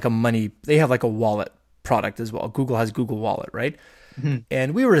have like a wallet product as well. Google has Google Wallet, right? Mm-hmm.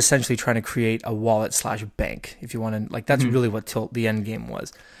 And we were essentially trying to create a wallet / bank, if you want to, like, that's really what Tilt, the end game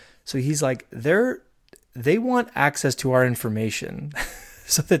was. So he's like, they want access to our information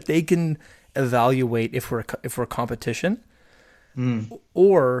so that they can evaluate if we're competition,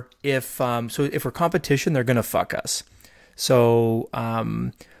 or if we're competition, they're gonna fuck us. So,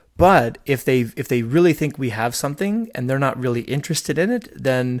 but if they really think we have something and they're not really interested in it,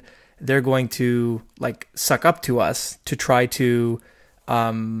 then they're going to like suck up to us to try to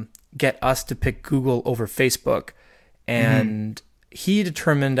get us to pick Google over Facebook. And he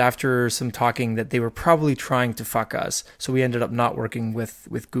determined after some talking that they were probably trying to fuck us. So we ended up not working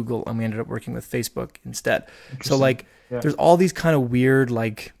with Google, and we ended up working with Facebook instead. So like, there's all these kind of weird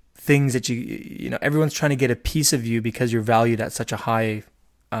like things that you know, everyone's trying to get a piece of you because you're valued at such a high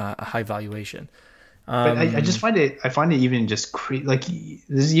valuation. But I find it even just like,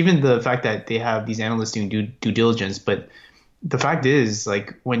 there's even the fact that they have these analysts doing due diligence. But the fact is,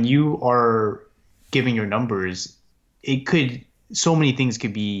 like, when you are giving your numbers, so many things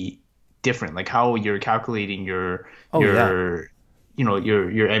could be different, like how you're calculating your MAU or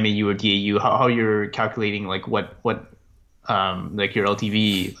DAU, how you're calculating like what like your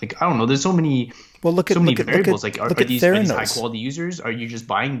LTV, like I don't know. There's so many. Well, look at variables. Are these high quality users? Are you just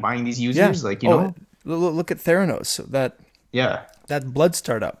buying these users? Like, you know. Look at Theranos. That blood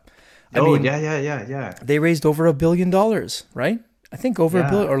startup. Yeah. They raised over $1 billion, right? I think over $1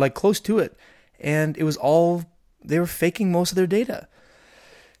 billion, or like close to it, and it was all, they were faking most of their data,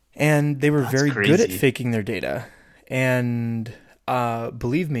 and they were very good at faking their data. And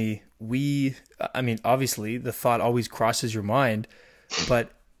believe me, obviously the thought always crosses your mind,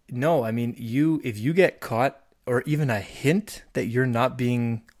 but no, I mean, if you get caught or even a hint that you're not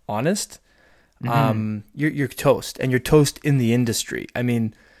being honest, you're toast, and you're toast in the industry. I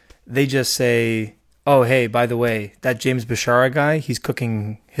mean, they just say, oh, hey, by the way, that James Bashara guy, he's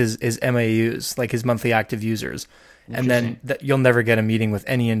cooking his MAUs, like his monthly active users. And then you'll never get a meeting with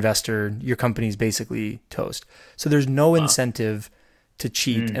any investor. Your company's basically toast. So there's no incentive to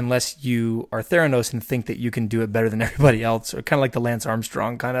cheat unless you are Theranos and think that you can do it better than everybody else, or kind of like the Lance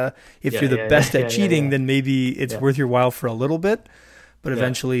Armstrong kind of, if you're the best at cheating, then maybe it's worth your while for a little bit, but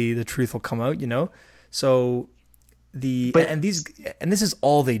eventually the truth will come out, you know? So and this is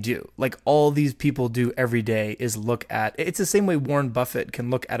all they do. Like, all these people do every day is look at, it's the same way Warren Buffett can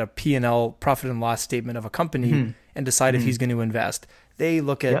look at a P&L, profit and loss statement of a company and decide if he's going to invest. They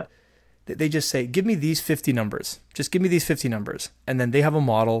look at, they just say, give me these 50 numbers. Just give me these 50 numbers. And then they have a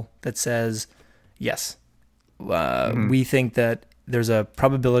model that says, yes, we think that there's a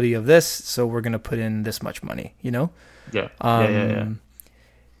probability of this, so we're going to put in this much money, you know?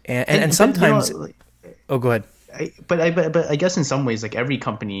 And sometimes, oh, go ahead. But I guess in some ways, like, every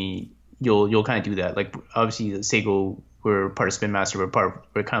company, you'll kind of do that. Like, obviously, Sago, we're part of Spin Master, we're kind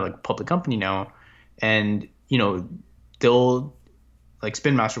of like a public company now, and you know, they'll, like,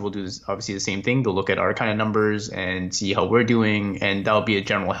 Spin Master will do this, obviously the same thing. They'll look at our kind of numbers and see how we're doing, and that'll be a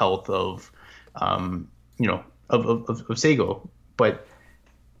general health of Sago. But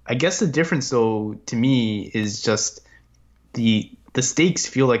I guess the difference, though, to me, is just the stakes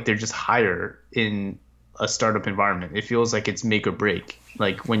feel like they're just higher in a startup environment. It feels like it's make or break.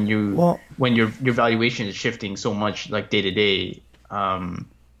 Like, when your valuation is shifting so much, like, day to day,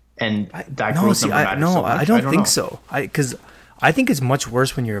 and that growth number matters so much. I don't think so. Because I think it's much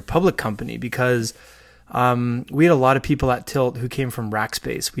worse when you're a public company, because we had a lot of people at Tilt who came from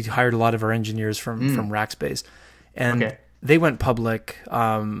Rackspace. We hired a lot of our engineers from Rackspace, and they went public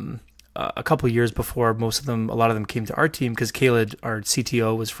a couple of years before a lot of them came to our team, because Khaled, our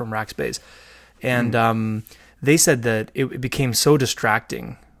CTO, was from Rackspace. And they said that it became so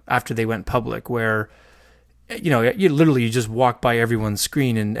distracting after they went public, where, you know, you just walk by everyone's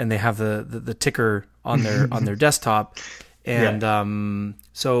screen and they have the ticker on their desktop. And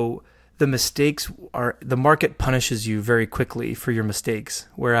so the mistakes the market punishes you very quickly for your mistakes.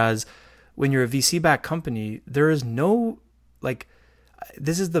 Whereas when you're a VC-backed company, there is no, like,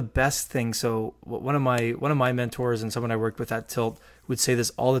 this is the best thing. So one of my mentors and someone I worked with at Tilt would say this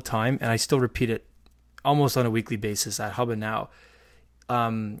all the time, and I still repeat it almost on a weekly basis at Hubba now.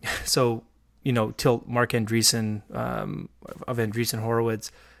 So till Mark Andreessen of Andreessen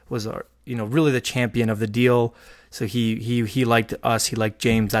Horowitz was really the champion of the deal. So he liked us, he liked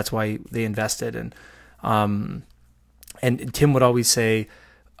James. That's why they invested. And Tim would always say,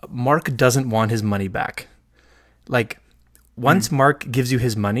 Mark doesn't want his money back. Like once Mark gives you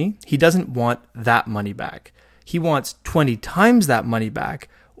his money, he doesn't want that money back. He wants 20 times that money back,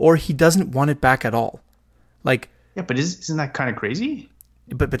 or he doesn't want it back at all. Like, yeah, but isn't that kind of crazy?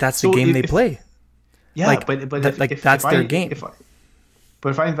 But that's the game they play. Yeah, like, but that's their game. But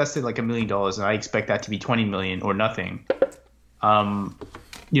if I invested like $1 million and I expect that to be 20 million or nothing,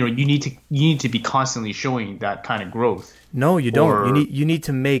 you need to be constantly showing that kind of growth. No, you don't. You need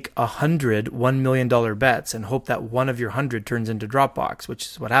to make 100 $1 million bets and hope that one of your 100 turns into Dropbox, which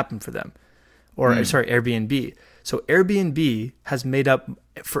is what happened for them. Or sorry, Airbnb. So Airbnb has made up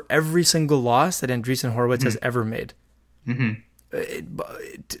for every single loss that Andreessen Horowitz has ever made.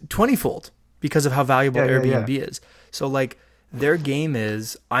 20-fold because of how valuable Airbnb is. So like their game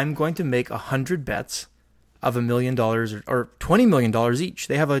is, I'm going to make 100 bets of $1 million or $20 million each.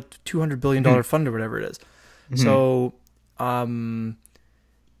 They have a $200 billion fund or whatever it is. So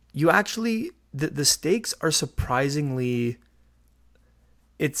you actually, the stakes are surprisingly,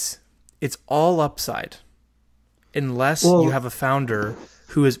 it's all upside unless you have a founder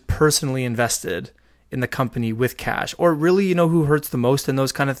who is personally invested in the company with cash. Or really, who hurts the most in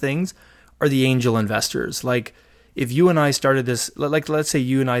those kind of things are the angel investors. Like if you and I started this, like let's say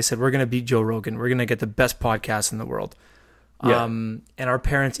you and I said, we're going to beat Joe Rogan. We're going to get the best podcast in the world. Yeah. And our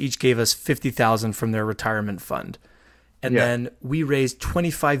parents each gave us $50,000 from their retirement fund. And then we raised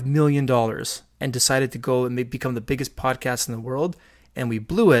 $25 million and decided to go and become the biggest podcast in the world. And we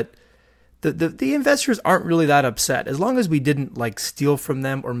blew it. The investors aren't really that upset. As long as we didn't like steal from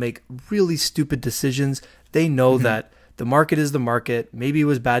them or make really stupid decisions, they know that the market is the market. Maybe it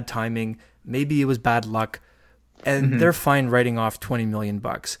was bad timing. Maybe it was bad luck. And they're fine writing off $20 million.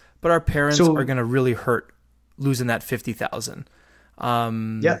 But our parents are going to really hurt losing that $50,000.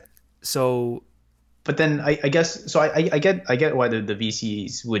 So, but then I guess so. I get why the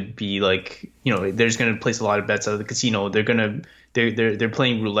VCs would be like, they're just going to place a lot of bets out of the casino. They're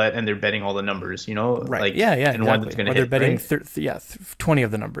playing roulette and they're betting all the numbers. Right. Like, yeah. And exactly. one that's going to hit. They're betting right? 20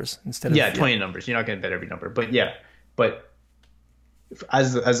 of the numbers instead of 20 numbers. You're not going to bet every number, but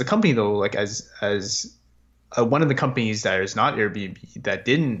as a company though, like as one of the companies that is not Airbnb that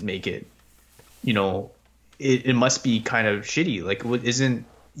didn't make it, it must be kind of shitty. Like, what isn't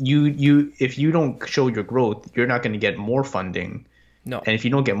you if you don't show your growth, you're not going to get more funding. No. And if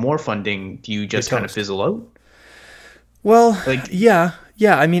you don't get more funding, do you just kind of fizzle out? Well, yeah.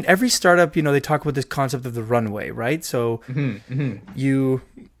 I mean, every startup, they talk about this concept of the runway, right? So you're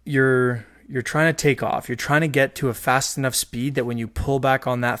trying to take off. You're trying to get to a fast enough speed that when you pull back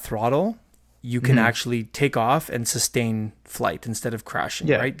on that throttle, you can actually take off and sustain flight instead of crashing,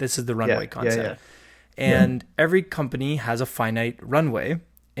 right? This is the runway concept. And every company has a finite runway.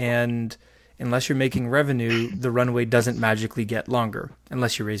 And unless you're making revenue, the runway doesn't magically get longer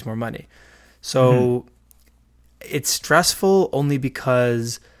unless you raise more money. So it's stressful only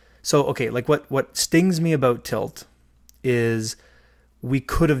because, like what stings me about Tilt is we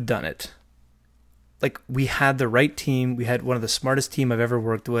could have done it. Like we had the right team. We had one of the smartest team I've ever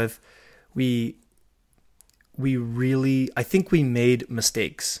worked with. We really, I think we made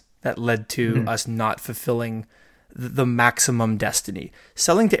mistakes that led to us not fulfilling the maximum destiny.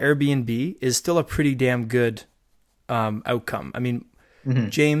 Selling to Airbnb is still a pretty damn good outcome. I mean,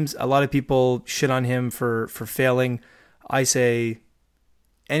 James, a lot of people shit on him for failing. I say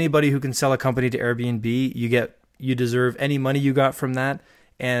anybody who can sell a company to Airbnb, you deserve any money you got from that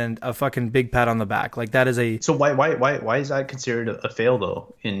and a fucking big pat on the back. Like that is So why is that considered a fail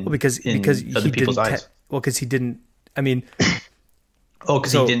though because other people's eyes? Because he didn't, I mean,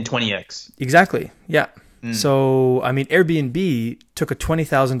 because he didn't 20x. Exactly. Yeah. So, I mean, Airbnb took a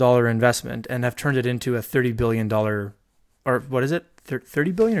 $20,000 investment and have turned it into a $30 billion, or what is it?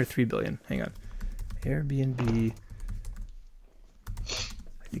 30 billion or 3 billion? Hang on. Airbnb.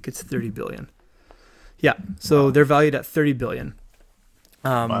 I think it's 30 billion. Yeah. So they're valued at 30 billion.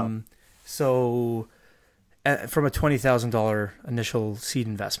 Wow. So from a $20,000 initial seed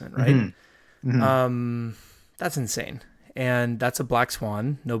investment, right? That's insane. And that's a black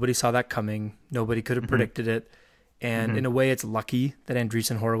swan. Nobody saw that coming. Nobody could have predicted it. And in a way, it's lucky that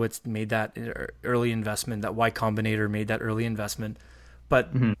Andreessen Horowitz made that early investment, that Y Combinator made that early investment.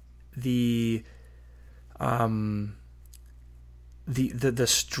 But the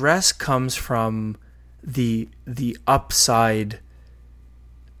stress comes from the upside.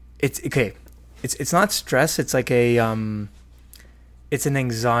 It's okay. It's not stress. It's like it's an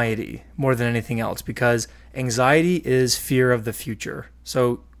anxiety more than anything else, because anxiety is fear of the future.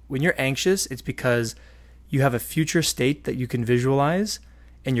 So when you're anxious, it's because you have a future state that you can visualize,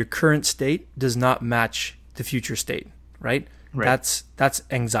 and your current state does not match the future state, right? That's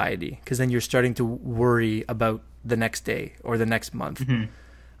anxiety, because then you're starting to worry about the next day or the next month.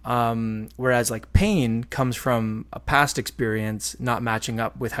 Whereas like pain comes from a past experience not matching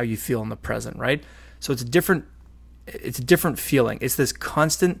up with how you feel in the present, right? So it's a different feeling. It's this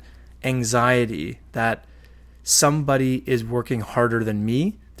constant anxiety that somebody is working harder than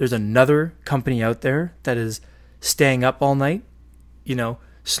me. There's another company out there that is staying up all night,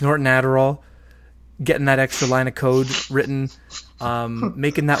 snorting Adderall, getting that extra line of code written,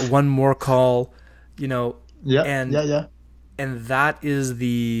 making that one more call, and that is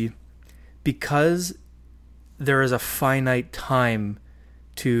because there is a finite time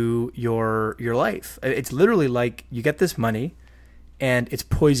to your life. It's literally like you get this money and it's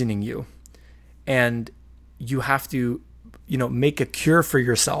poisoning you, and you have to make a cure for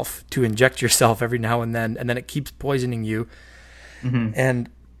yourself to inject yourself every now and then it keeps poisoning you. And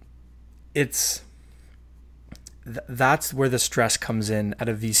that's where the stress comes in at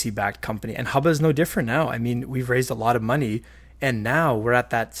a VC backed company. And Hubba is no different now. I mean, we've raised a lot of money, and now we're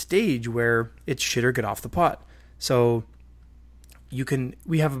at that stage where it's shit or get off the pot. So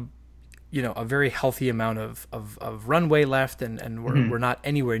we have a very healthy amount of runway left, and we're not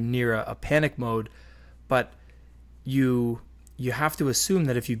anywhere near a panic mode. But you have to assume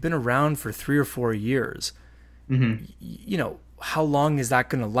that if you've been around for 3 or 4 years, how long is that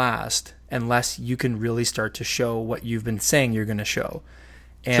going to last unless you can really start to show what you've been saying you're going to show?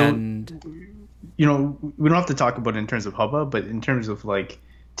 And so, we don't have to talk about it in terms of Hubba, but in terms of like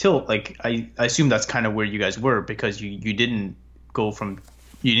Tilt, like I assume that's kind of where you guys were, because you didn't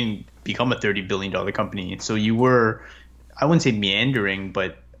become a $30 billion company. So you were, I wouldn't say meandering,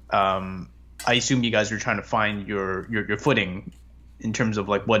 but I assume you guys were trying to find your footing in terms of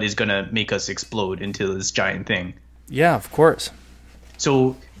like what is going to make us explode into this giant thing. Yeah, of course.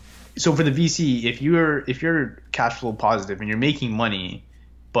 So for the VC, if you're cash flow positive and you're making money,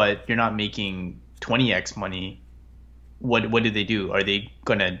 but you're not making 20x money, what do they do? Are they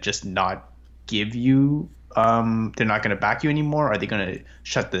gonna just not give you? They're not gonna back you anymore? Are they gonna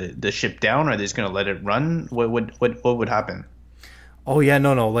shut the ship down? Are they just gonna let it run? What would happen? Oh yeah,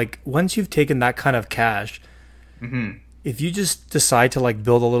 no. Like once you've taken that kind of cash, if you just decide to like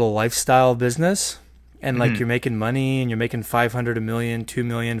build a little lifestyle business, and like you're making money and you're making 500, $1 million, 2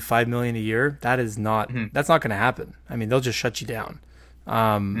 million, 5 million a year, that's not going to happen. I mean, they'll just shut you down.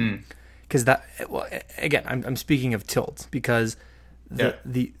 Because again, I'm speaking of Tilt, because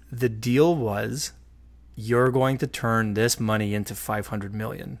the deal was you're going to turn this money into 500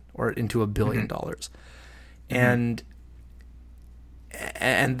 million or into $1 billion. And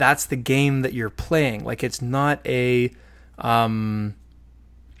that's the game that you're playing. Like it's not a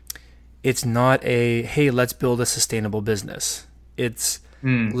hey, let's build a sustainable business. It's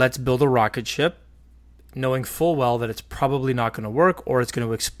let's build a rocket ship, knowing full well that it's probably not going to work or it's going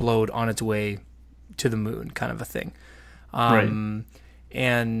to explode on its way to the moon, kind of a thing.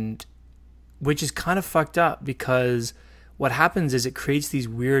 And which is kind of fucked up, because what happens is it creates these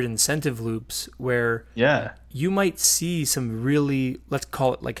weird incentive loops where you might see some really, let's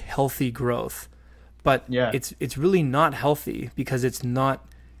call it like healthy growth, but it's really not healthy, because it's not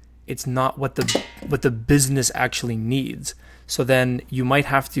what the business actually needs. So then you might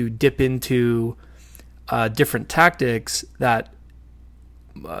have to dip into different tactics that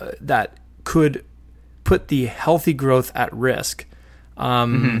could put the healthy growth at risk.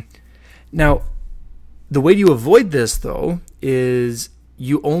 Now, the way you avoid this, though, is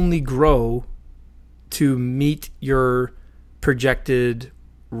you only grow to meet your projected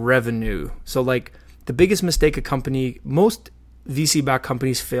revenue. So, like, the biggest mistake most VC-backed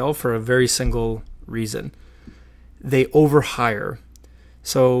companies fail for a very single reason. They overhire.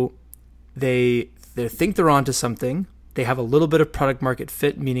 So they think they're onto something. They have a little bit of product market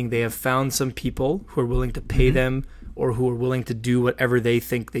fit, meaning they have found some people who are willing to pay them or who are willing to do whatever they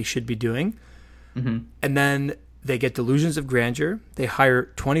think they should be doing. And then they get delusions of grandeur. They hire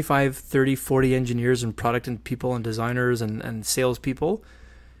 25, 30, 40 engineers and product and people and designers and salespeople.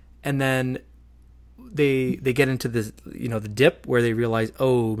 And then they get into this, the dip where they realize,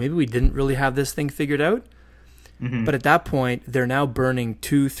 oh, maybe we didn't really have this thing figured out. But at that point, they're now burning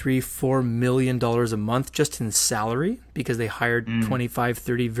 $2, $3, $4 million a month just in salary, because they hired 25,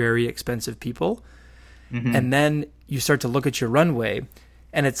 30 very expensive people. And then you start to look at your runway,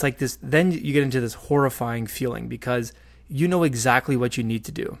 and it's like this. Then you get into this horrifying feeling, because you know exactly what you need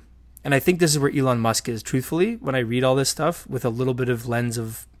to do. And I think this is where Elon Musk is. Truthfully, when I read all this stuff with a little bit of lens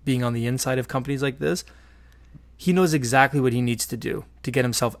of being on the inside of companies like this, he knows exactly what he needs to do to get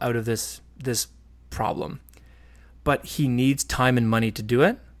himself out of this problem. But he needs time and money to do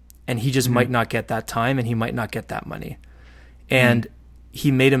it, and he just might not get that time, and he might not get that money. And he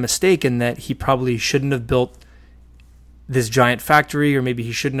made a mistake in that he probably shouldn't have built this giant factory, or maybe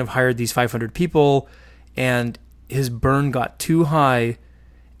he shouldn't have hired these 500 people, and his burn got too high,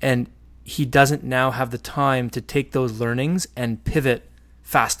 and he doesn't now have the time to take those learnings and pivot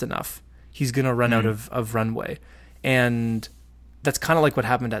fast enough. He's going to run out of runway. And that's kind of like what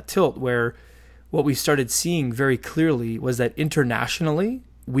happened at Tilt, where what we started seeing very clearly was that internationally,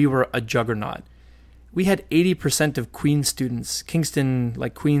 we were a juggernaut. We had 80% of Queen's students, Kingston,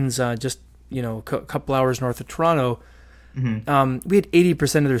 like Queen's, just, a couple hours north of Toronto. We had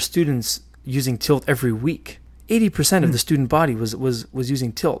 80% of their students using Tilt every week. 80% of the student body was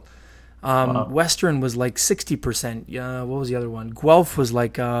using Tilt. Wow. Western was like 60%. What was the other one? Guelph was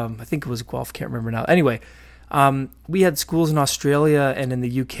like, I think it was Guelph, can't remember now. Anyway, we had schools in Australia and in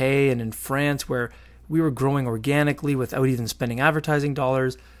the UK and in France where we were growing organically without even spending advertising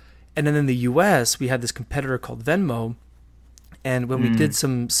dollars. And then in the US, we had this competitor called Venmo. And when we did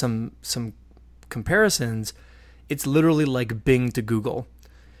some comparisons, it's literally like Bing to Google.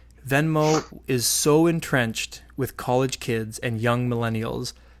 Venmo is so entrenched with college kids and young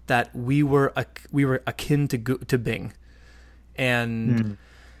millennials that we were akin to Bing, and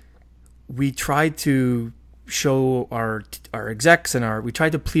we tried to show our execs and we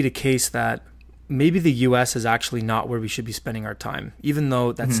tried to plead a case that maybe the U.S. is actually not where we should be spending our time, even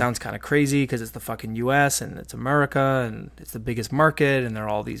though that sounds kind of crazy because it's the fucking U.S. and it's America and it's the biggest market and there are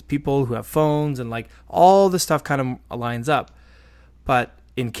all these people who have phones and like all the stuff kind of aligns up, but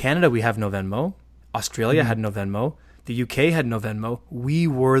in Canada, we have no Venmo. Australia had no Venmo. The UK had no Venmo. We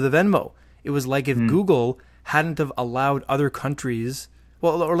were the Venmo. It was like if Google hadn't have allowed other countries,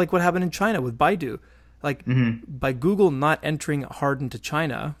 well, or like what happened in China with Baidu. Like by Google not entering hard into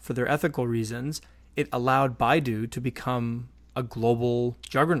China for their ethical reasons, it allowed Baidu to become a global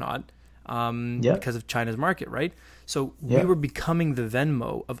juggernaut because of China's market, right? So we were becoming the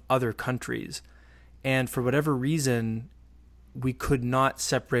Venmo of other countries. And for whatever reason, we could not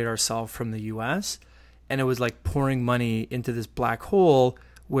separate ourselves from the US, and it was like pouring money into this black hole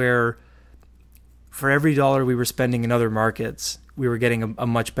where for every dollar we were spending in other markets, we were getting a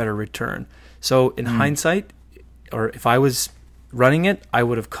much better return. So in hindsight, or if I was running it, I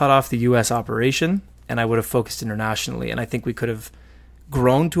would have cut off the US operation and I would have focused internationally. And I think we could have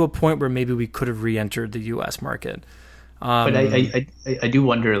grown to a point where maybe we could have re-entered the US market. But I do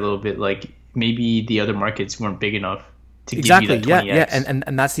wonder a little bit, like maybe the other markets weren't big enough to exactly. give you that 20x.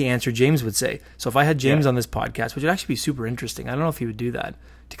 And that's the answer James would say. So if I had James on this podcast, which would actually be super interesting, I don't know if he would do that,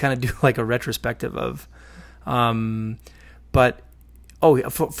 to kind of do like a retrospective of, but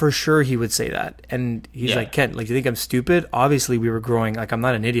for sure he would say that. And he's like, Kent, like, do you think I'm stupid? Obviously we were growing, like I'm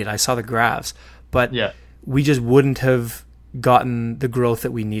not an idiot. I saw the graphs, but we just wouldn't have gotten the growth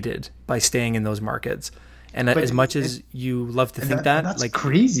that we needed by staying in those markets. And as much as you love to think that's like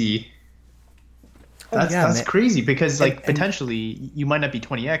crazy. That's crazy because potentially you might not be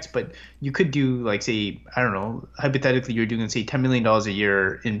 20x, but you could do like, say, I don't know, hypothetically you're doing say $10 million a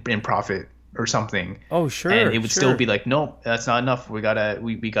year in profit or something. Oh, sure. And it would still be like, nope, that's not enough. We gotta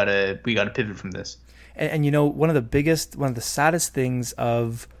pivot from this. And one of the saddest things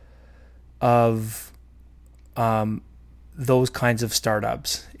of those kinds of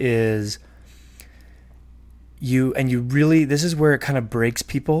startups is you really, this is where it kind of breaks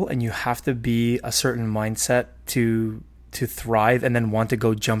people, and you have to be a certain mindset to thrive and then want to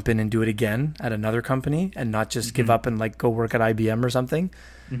go jump in and do it again at another company and not just give up and like go work at IBM or something.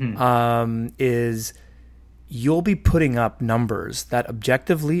 Is you'll be putting up numbers that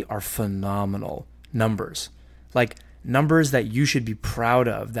objectively are phenomenal numbers, like numbers that you should be proud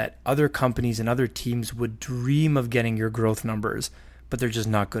of, that other companies and other teams would dream of getting your growth numbers, but they're just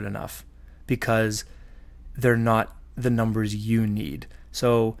not good enough because they're not the numbers you need.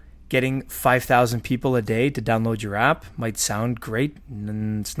 So getting 5,000 people a day to download your app might sound great,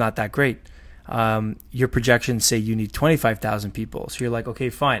 and it's not that great. Your projections say you need 25,000 people. So you're like, okay,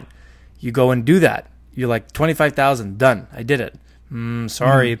 fine. You go and do that. You're like, 25,000, done. I did it.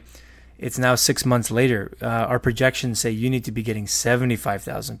 Sorry. It's now 6 months later. Our projections say you need to be getting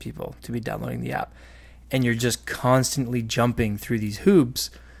 75,000 people to be downloading the app. And you're just constantly jumping through these hoops.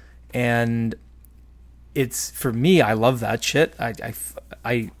 And it's, for me, I love that shit. It's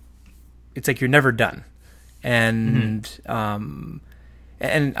like you're never done. And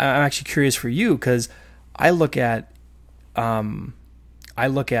and I'm actually curious for you, because I look at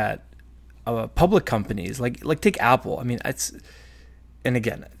public companies, like take Apple. I mean, it's, and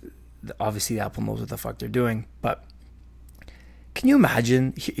again, obviously Apple knows what the fuck they're doing, but can you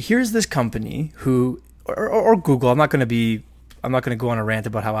imagine? Here's this company who, or Google. I'm not going to go on a rant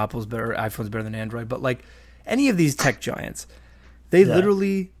about how iPhone's better than Android, but like any of these tech giants, they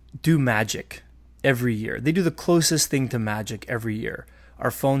literally do magic every year. They do the closest thing to magic every year.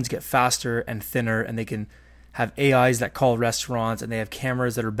 Our phones get faster and thinner, and they can have AIs that call restaurants, and they have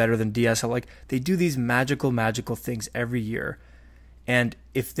cameras that are better than DSLR. Like, they do these magical things every year. And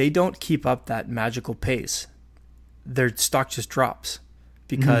if they don't keep up that magical pace, their stock just drops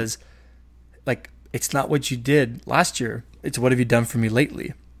because like, it's not what you did last year. It's what have you done for me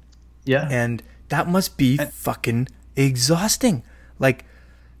lately? Yeah. And that must be fucking exhausting. Like,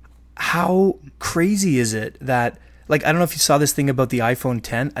 how crazy is it that, like, I don't know if you saw this thing about the iPhone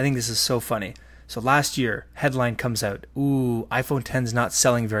 10. I think this is so funny. So last year, headline comes out, ooh, iPhone 10's not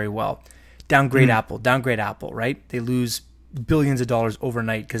selling very well. Downgrade Apple, right? They lose billions of dollars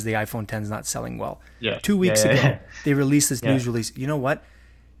overnight because the iPhone 10's not selling well. Yeah. 2 weeks ago, they released this news release. You know what?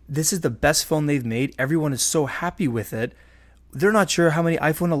 This is the best phone they've made. Everyone is so happy with it. They're not sure how many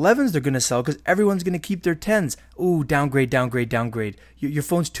iPhone 11s they're going to sell because everyone's going to keep their 10s. Ooh, downgrade. Your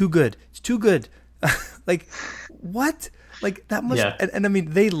phone's too good. It's too good. Like, what? Like, that must... Yeah. And I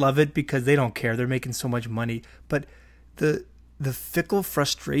mean, they love it because they don't care. They're making so much money. But the fickle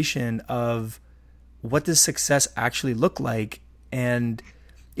frustration of what does success actually look like? And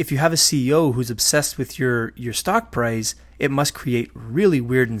if you have a CEO who's obsessed with your stock price, it must create really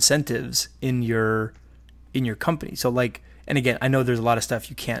weird incentives in your company. So, like... And again, I know there's a lot of stuff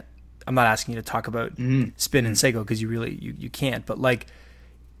you can't... I'm not asking you to talk about Spin and Sego because you really... You can't. But, like,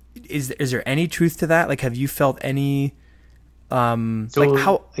 is there any truth to that? Like, have you felt any... So, like,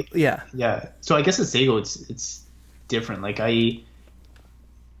 how... Yeah. Yeah. So I guess at Sego, it's different. Like,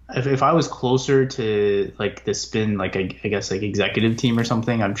 if I was closer to, like, the Spin, like, I guess, like, executive team or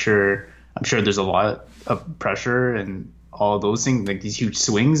something, I'm sure there's a lot of pressure and all those things, like, these huge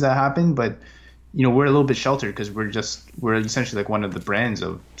swings that happen. But... you know, we're a little bit sheltered because we're essentially like one of the brands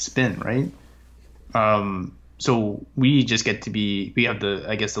of Spin, right? So we just get to be, we have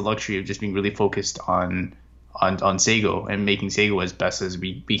the luxury of just being really focused on Sego and making Sego as best as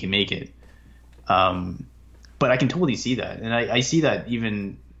we can make it. But I can totally see that. And I see that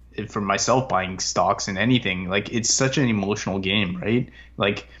even for myself buying stocks and anything, like, it's such an emotional game, right?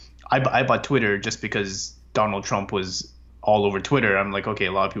 Like, I bought Twitter just because Donald Trump was all over Twitter. I'm like, okay,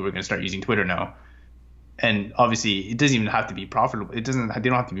 a lot of people are going to start using Twitter now. And obviously it doesn't even have to be profitable. They don't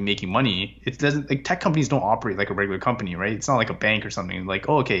have to be making money. It doesn't, like, tech companies don't operate like a regular company, right? It's not like a bank or something like,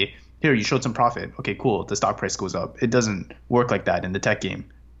 oh, okay, here, you showed some profit. Okay, cool. The stock price goes up. It doesn't work like that in the tech game,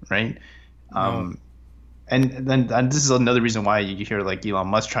 right? No. And this is another reason why you hear, like, Elon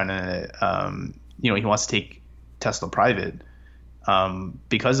Musk trying to, he wants to take Tesla private.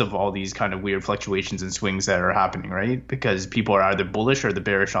 Because of all these kind of weird fluctuations and swings that are happening, right? Because people are either bullish or the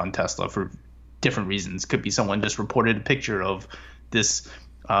bearish on Tesla for different reasons. Could be someone just reported a picture of this,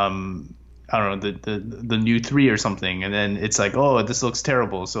 I don't know, the new 3 or something, and then it's like, oh, this looks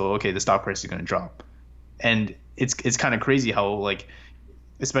terrible, so okay, the stock price is going to drop. And it's kind of crazy how, like,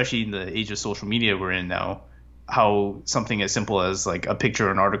 especially in the age of social media we're in now, how something as simple as, like, a picture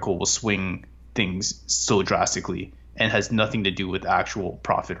or an article will swing things so drastically and has nothing to do with actual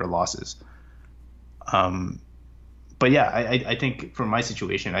profit or losses. But yeah, I think for my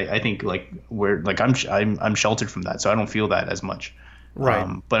situation, I think, like, we're, like, I'm sheltered from that, so I don't feel that as much. Right.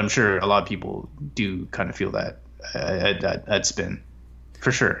 But I'm sure a lot of people do kind of feel that at Spin,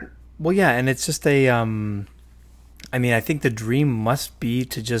 for sure. Well, yeah, and it's just I mean, I think the dream must be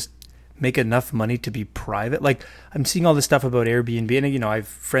to just make enough money to be private. Like, I'm seeing all this stuff about Airbnb, and, you know, I have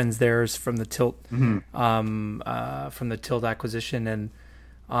friends there from the Tilt, from the Tilt acquisition, and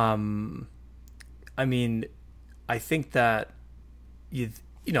I mean, I think that you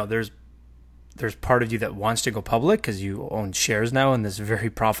know, there's part of you that wants to go public because you own shares now in this very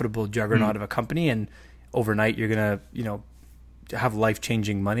profitable juggernaut of a company, and overnight you're gonna, you know, have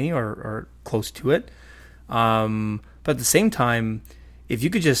life-changing money or close to it. But at the same time, if you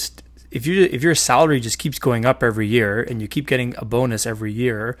could just, if your salary just keeps going up every year and you keep getting a bonus every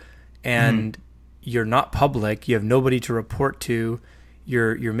year, and you're not public, you have nobody to report to,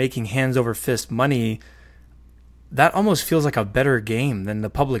 you're making hands over fist money, that almost feels like a better game than the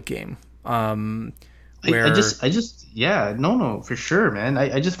public game. Where I just yeah, no, for sure, man.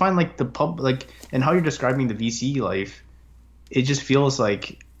 I just find, like, the like, and how you're describing the VC life, it just feels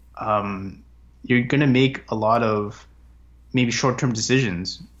like you're gonna make a lot of maybe short-term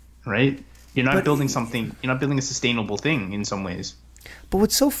decisions, right? You're not building something. You're not building a sustainable thing in some ways. But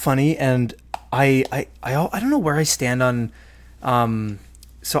what's so funny, and I don't know where I stand on.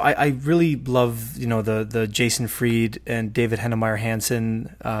 So I really love the Jason Fried and David Hennemeyer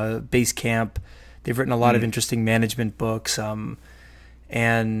Hansen Basecamp. They've written a lot of interesting management books,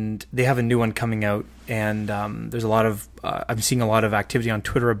 and they have a new one coming out. And there's a lot of I'm seeing a lot of activity on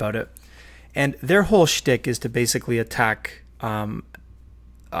Twitter about it. And their whole shtick is to basically attack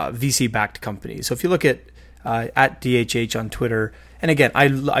VC-backed companies. So if you look at DHH on Twitter, and again, I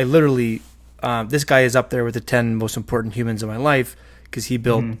literally this guy is up there with the 10 most important humans in my life because he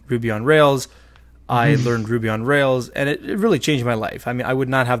built Ruby on Rails. I learned Ruby on Rails, and it really changed my life. I mean, I would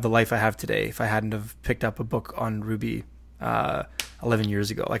not have the life I have today if I hadn't have picked up a book on Ruby 11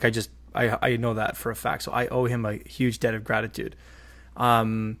 years ago. Like I know that for a fact. So I owe him a huge debt of gratitude.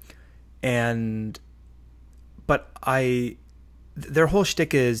 Their whole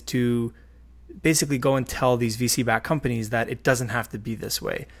shtick is to basically go and tell these VC-backed companies that it doesn't have to be this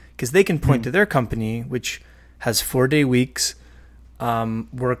way, because they can point to their company, which has 4-day weeks,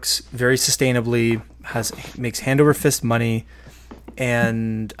 works very sustainably, makes hand over fist money,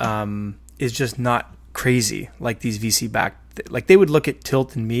 and is just not crazy like these VC-backed. Like they would look at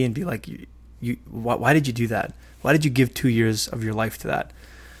Tilt and me and be like, why did you do that? Why did you give 2 years of your life to that?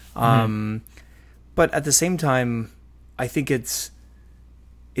 But at the same time, I think it's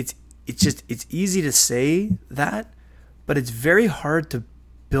easy to say that, but it's very hard to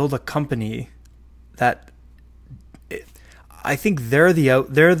build a company that I think they're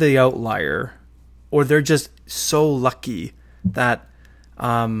the outlier, or they're just so lucky that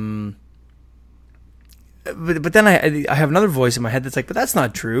but then I have another voice in my head that's like, but that's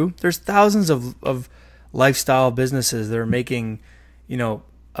not true. There's thousands of lifestyle businesses that are making, $1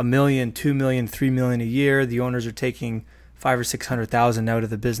 million, $2 million, $3 million a year. The owners are taking $500,000 or $600,000 out of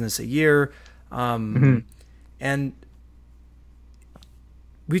the business a year. And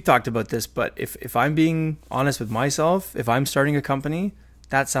we've talked about this, but if I'm being honest with myself, if I'm starting a company,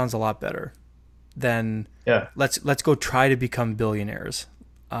 that sounds a lot better than let's go try to become billionaires.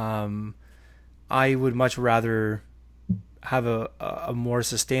 I would much rather have a more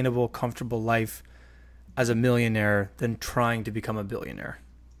sustainable, comfortable life as a millionaire than trying to become a billionaire.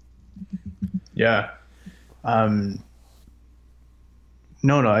 Yeah. No,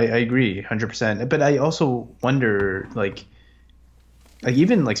 I agree 100%. But I also wonder, like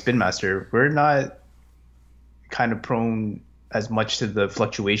even like Spin Master, we're not kind of prone as much to the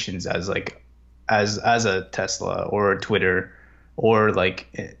fluctuations as as a Tesla or a Twitter, or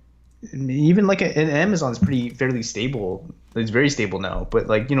like even like an Amazon's fairly stable. It's very stable now, but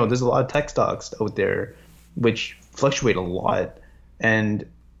there's a lot of tech stocks out there which fluctuate a lot. And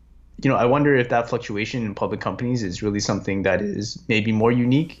I wonder if that fluctuation in public companies is really something that is maybe more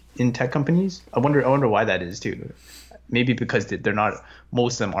unique in tech companies. I wonder why that is too. Maybe because they're not,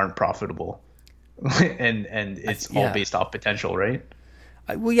 most of them aren't profitable, and it's all based off potential, right?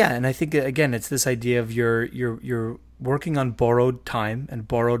 Well, yeah, and I think again, it's this idea of you're working on borrowed time and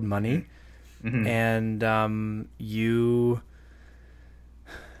borrowed money, and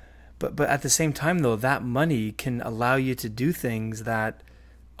But at the same time, though, that money can allow you to do things that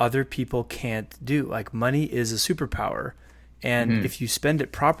other people can't do. Like money is a superpower, and if you spend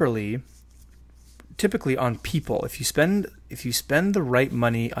it properly, typically on people, if you spend the right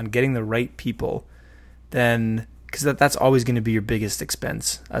money on getting the right people, then because that's always going to be your biggest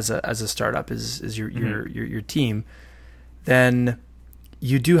expense as a startup is your team, then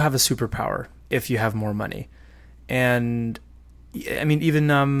you do have a superpower if you have more money. And I mean,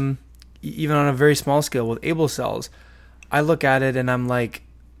 even on a very small scale with Able Cells, I look at it and I'm like,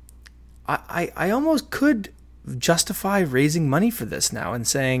 I almost could justify raising money for this now and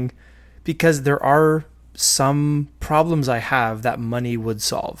saying, because there are some problems I have that money would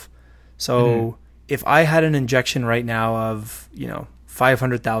solve. So if I had an injection right now of,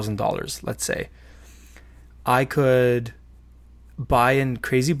 $500,000, let's say, I could buy in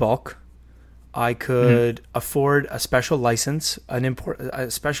crazy bulk. I could afford a special license,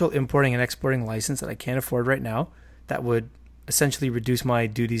 a special importing and exporting license that I can't afford right now. That would essentially reduce my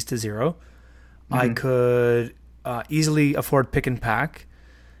duties to zero. I could easily afford pick and pack.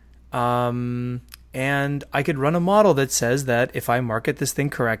 And I could run a model that says that if I market this thing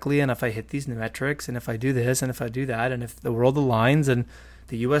correctly, and if I hit these metrics, and if I do this, and if I do that, and if the world aligns and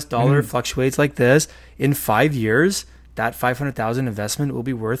the US dollar fluctuates like this, in 5 years, that $500,000 investment will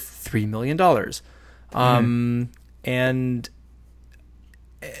be worth $3 million. And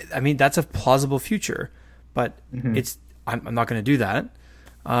I mean, that's a plausible future, but I'm not going to do that.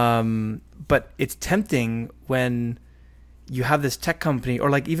 But it's tempting when you have this tech company, or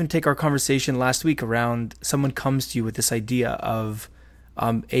like even take our conversation last week around someone comes to you with this idea of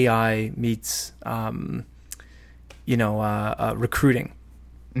AI meets recruiting.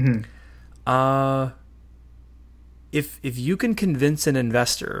 Mm-hmm. If you can convince an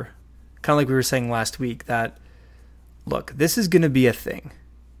investor, kind of like we were saying last week, that look, this is going to be a thing.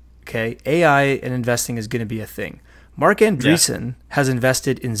 Okay, AI and investing is going to be a thing. Mark Andreessen has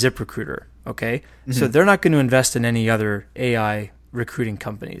invested in ZipRecruiter. Okay, so they're not going to invest in any other AI recruiting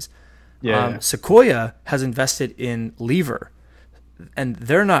companies. Sequoia has invested in Lever, and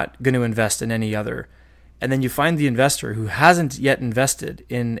they're not going to invest in any other. And then you find the investor who hasn't yet invested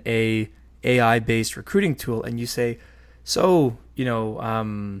in a AI-based recruiting tool, and you say, so,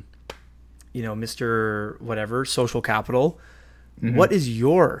 Mr. Whatever, Social Capital, what is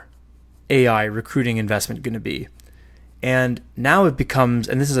your AI recruiting investment going to be? And now it becomes,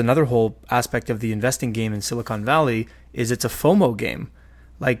 and this is another whole aspect of the investing game in Silicon Valley, is it's a FOMO game.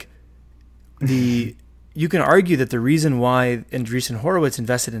 Like you can argue that the reason why Andreessen Horowitz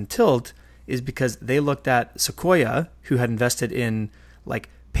invested in Tilt is because they looked at Sequoia, who had invested in like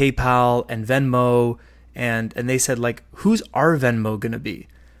PayPal and Venmo, and they said, like, who's our Venmo going to be?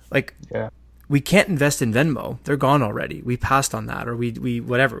 Like, we can't invest in Venmo. They're gone already. We passed on that, or we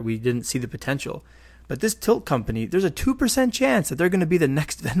didn't see the potential. But this Tilt company, there's a 2% chance that they're going to be the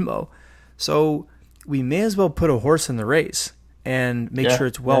next Venmo. So we may as well put a horse in the race and make sure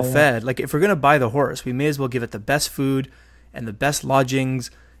it's well fed. Like, if we're going to buy the horse, we may as well give it the best food and the best lodgings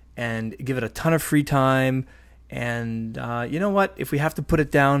and give it a ton of free time. And you know what? If we have to put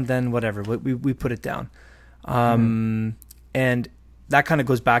it down, then whatever. We put it down. And that kind of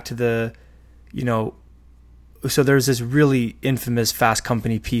goes back to the, so there's this really infamous Fast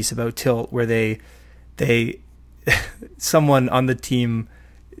Company piece about Tilt where they someone on the team,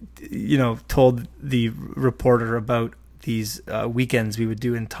 told the reporter about these weekends we would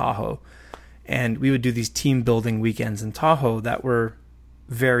do in Tahoe. And we would do these team building weekends in Tahoe that were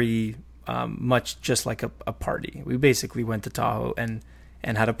very much just like a party. We basically went to Tahoe and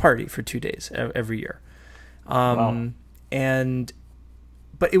had a party for 2 days every year. But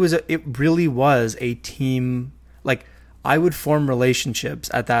it really was a team. Like, I would form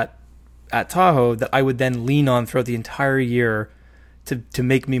relationships at Tahoe that I would then lean on throughout the entire year to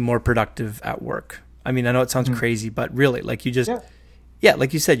make me more productive at work. I mean, I know it sounds crazy, but really, like, you just,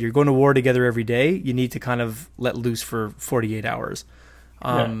 like you said, you're going to war together every day. You need to kind of let loose for 48 hours.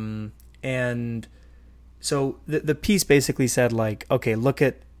 And so the piece basically said, like, okay, look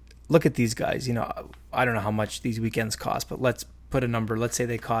at these guys. I don't know how much these weekends cost, but let's put a number. Let's say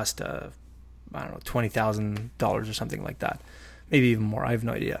they cost, $20,000 or something like that. Maybe even more. I have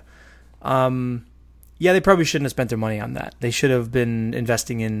no idea. They probably shouldn't have spent their money on that. They should have been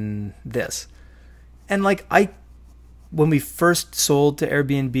investing in this. And like, when we first sold to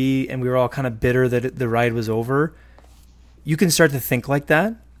Airbnb and we were all kind of bitter that the ride was over, you can start to think like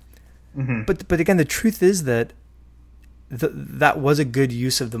that. But again, the truth is that that was a good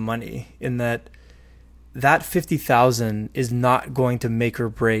use of the money, in that 50,000 is not going to make or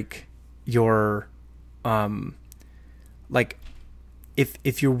break your, like,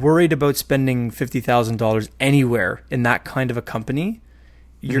 if you're worried about spending $50,000 anywhere in that kind of a company,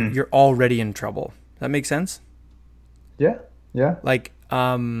 you're already in trouble. Does that make sense? Yeah. Like,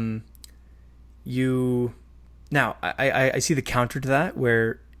 now I see the counter to that,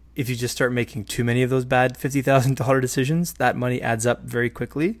 where if you just start making too many of those bad $50,000 decisions, that money adds up very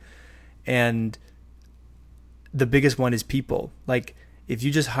quickly. And the biggest one is people. Like, if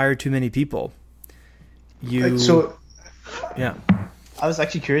you just hire too many people, I was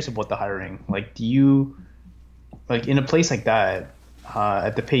actually curious about the hiring. Like, do you, like, in a place like that,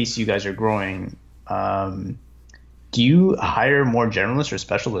 at the pace you guys are growing, do you hire more generalists or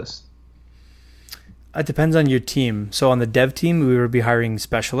specialists? It depends on your team. So on the dev team, we would be hiring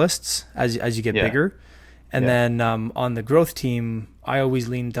specialists as you get bigger. And then on the growth team, I always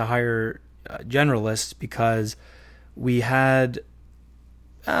lean to hire generalists, because we had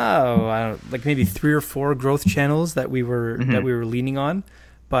like maybe 3 or 4 growth channels that we were leaning on,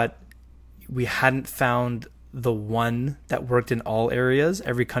 but we hadn't found the one that worked in all areas.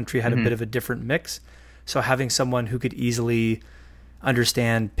 Every country had a bit of a different mix. So having someone who could easily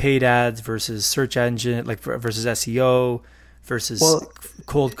understand paid ads versus search engine, like versus SEO versus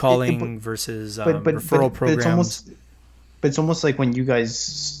cold calling versus referral programs. It's almost like when you guys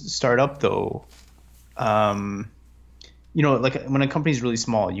start up, though, like when a company's really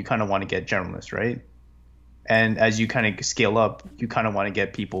small, you kind of want to get generalists, right? And as you kind of scale up, you kind of want to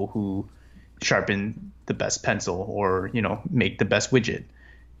get people who sharpen the best pencil or, make the best widget.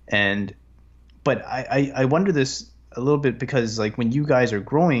 But I wonder this, a little bit because like when you guys are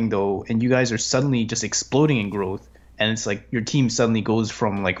growing though, and you guys are suddenly just exploding in growth, and it's like your team suddenly goes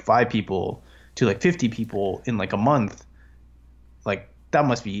from like 5 people to like 50 people in like a month, like that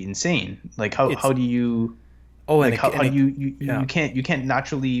must be insane. Like It's how do you oh, and like how do yeah. you can't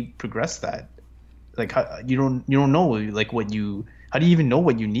naturally progress that? Like how, you don't know like what you how do you even know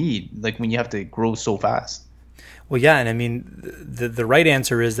what you need like when you have to grow so fast? Well, yeah, and I mean, the right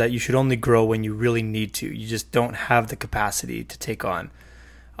answer is that you should only grow when you really need to. You just don't have the capacity to take on.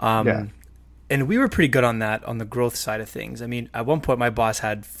 Yeah. And we were pretty good on that on the growth side of things. I mean, at one point, my boss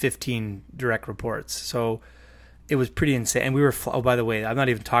had 15 direct reports, so it was pretty insane. And we were, oh, by the way, I'm not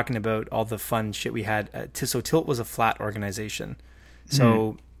even talking about all the fun shit we had. So Tilt was a flat organization,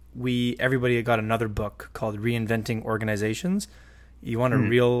 so everybody got another book called Reinventing Organizations. You want a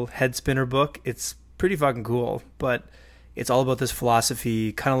real head spinner book? It's pretty fucking cool, but it's all about this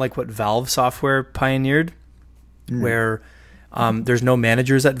philosophy, kind of like what Valve software pioneered, where there's no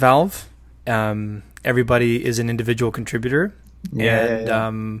managers at Valve. Everybody is an individual contributor,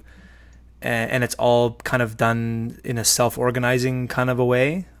 and it's all kind of done in a self-organizing kind of a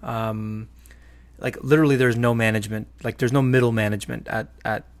way. Like literally, there's no management, like there's no middle management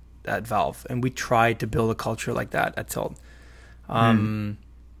at Valve, and we tried to build a culture like that at Tilt.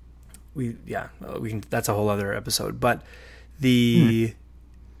 We can. That's a whole other episode. But the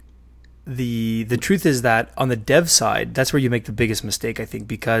truth is that on the dev side, that's where you make the biggest mistake, I think,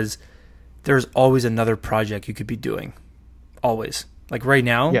 because there's always another project you could be doing. Always. Like right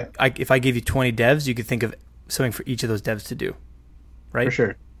now, if I gave you 20 devs, you could think of something for each of those devs to do, right?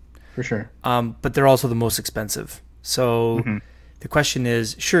 For sure. But they're also the most expensive. So the question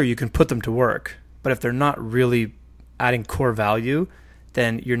is, sure, you can put them to work, but if they're not really adding core value,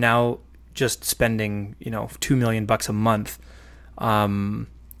 then you're now just spending, $2 million a month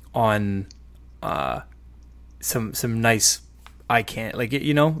on some nice eye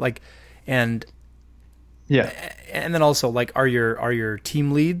candy, and then also like, are your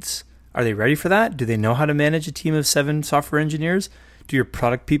team leads, are they ready for that? Do they know how to manage a team of 7 software engineers? Do your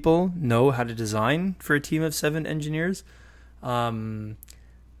product people know how to design for a team of 7 engineers?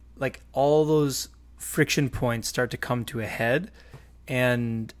 Like all those friction points start to come to a head.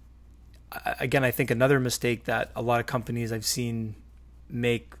 And again, I think another mistake that a lot of companies I've seen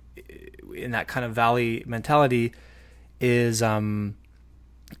make in that kind of valley mentality is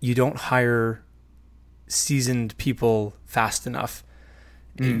you don't hire seasoned people fast enough.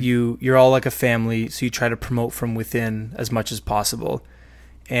 You're all like a family, so you try to promote from within as much as possible,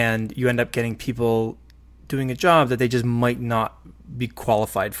 and you end up getting people doing a job that they just might not be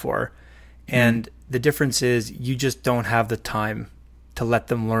qualified for. And the difference is you just don't have the time to let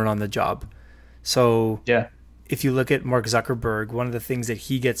them learn on the job. So if you look at Mark Zuckerberg, one of the things that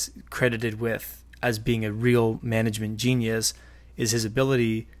he gets credited with as being a real management genius is his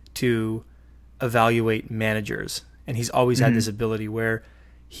ability to evaluate managers. And he's always had this ability where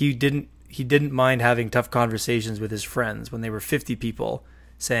he didn't mind having tough conversations with his friends when they were 50 people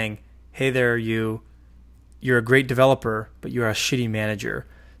saying, hey there, you're a great developer, but you're a shitty manager.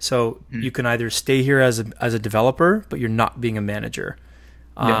 So you can either stay here as a developer, but you're not being a manager.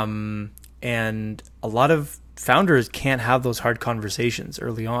 And a lot of founders can't have those hard conversations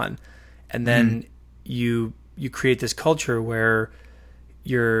early on. And then you create this culture where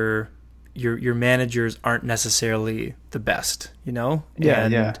your managers aren't necessarily the best, And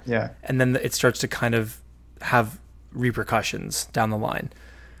then it starts to kind of have repercussions down the line.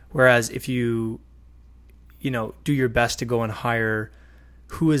 Whereas if you do your best to go and hire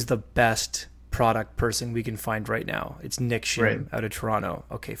who is the best product person we can find right now. It's Nick Shim out of Toronto.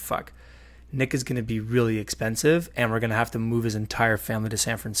 Okay, fuck. Nick is going to be really expensive, and we're going to have to move his entire family to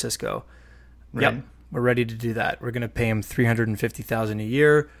San Francisco. Right. Yep, we're ready to do that. We're going to pay him $350,000 a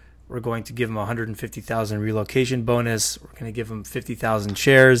year. We're going to give him $150,000 relocation bonus. We're going to give him 50,000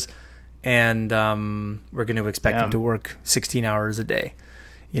 shares, and we're going to expect him to work 16 hours a day.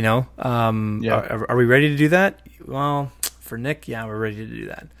 Are we ready to do that? Well, for Nick, we're ready to do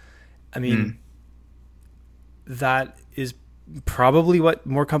that. I mean, that is probably what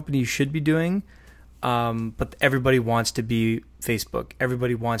more companies should be doing. But everybody wants to be Facebook.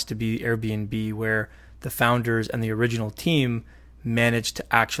 Everybody wants to be Airbnb, where the founders and the original team managed to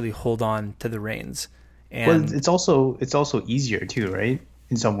actually hold on to the reins. And it's also easier too, right?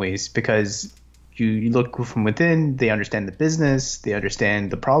 In some ways, because you look from within, they understand the business, they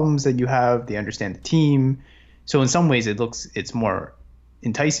understand the problems that you have, they understand the team. So in some ways, it's more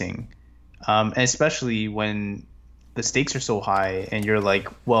enticing, and especially when the stakes are so high, and you're like,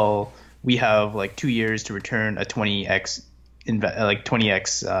 well, we have like 2 years to return a 20x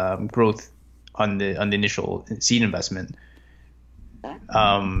growth on the initial seed investment. Like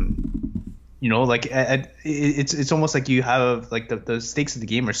it's almost like you have like the stakes of the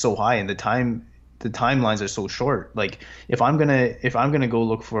game are so high and the timelines are so short. Like if I'm gonna go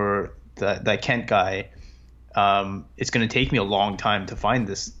look for that Kent guy, it's gonna take me a long time to find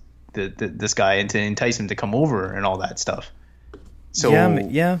this guy and to entice him to come over and all that stuff. So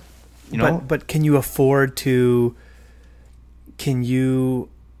Yeah. you know, But can you afford to? Can you?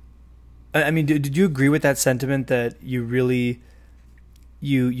 I mean, did you agree with that sentiment that you really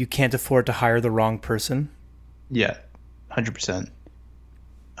you can't afford to hire the wrong person? yeah, 100%.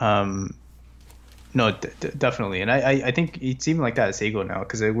 Um, no, definitely, and I think it's even like that at Sego now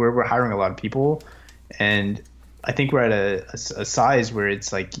because we're hiring a lot of people, and I think we're at a size where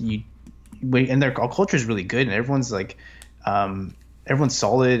it's like and our culture is really good, and everyone's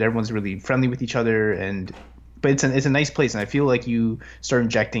solid, everyone's really friendly with each other, but it's a nice place, and I feel like you start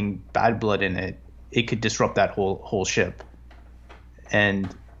injecting bad blood in it, it could disrupt that whole ship,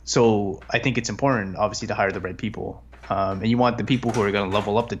 and so I think it's important, obviously, to hire the right people, and you want the people who are going to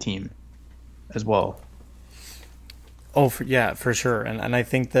level up the team as well. Oh, for sure. And I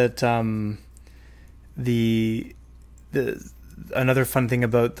think that the the another fun thing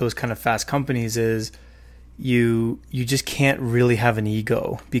about those kind of fast companies is you just can't really have an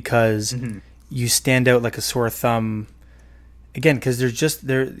ego because Mm-hmm. you stand out like a sore thumb again because there's just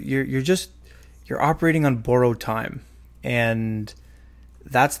there you're operating on borrowed time, and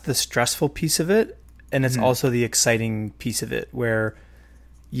that's the stressful piece of it, and it's Mm-hmm. also the exciting piece of it where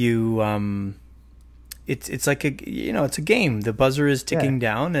you it's like it's a game. The buzzer is ticking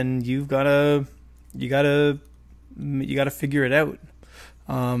Yeah, down, and you gotta figure it out.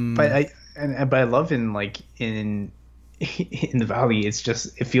 but Um, I love in in the valley,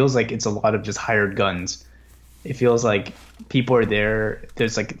 it feels like it's a lot of just hired guns. It feels like people are there.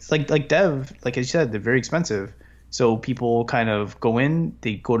 There's like it's like dev, like I said, they're very expensive. So people kind of go in,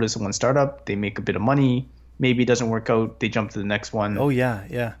 they go to someone's startup, they make a bit of money. Maybe it doesn't work out, they jump to the next one. oh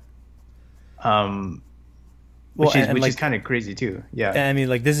yeah. Um, Well, and which is like kind of crazy too. Yeah. I mean,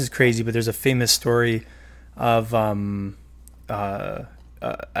 like this is crazy, but there's a famous story of uh,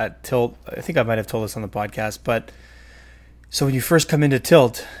 at Tilt. I think I might have told this on the podcast, but so when you first come into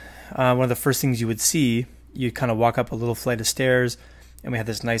Tilt, one of the first things you would see, you kind of walk up a little flight of stairs, and we had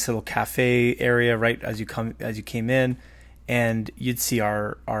this nice little cafe area right as you came in, and you'd see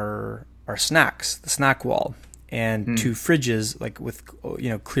our snacks, the snack wall, and Hmm. two fridges like with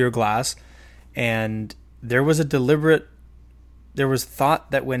clear glass, and there was a deliberate there was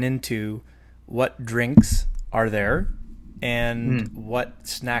thought that went into what drinks are there and Hmm. what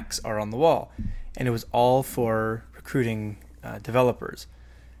snacks are on the wall, and it was all for recruiting developers.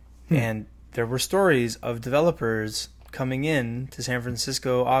 And there were stories of developers coming in to San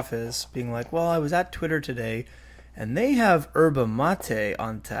Francisco office being like, well, I was at Twitter today and they have yerba mate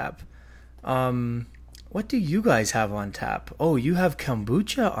on tap. What do you guys have on tap? Oh, you have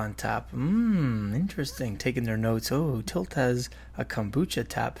kombucha on tap. Interesting. Taking their notes. Oh, Tilt has a kombucha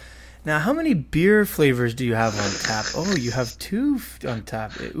tap. Now, how many beer flavors do you have on tap? Oh, you have two on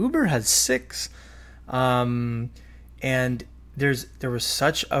tap. Uber has six. And there was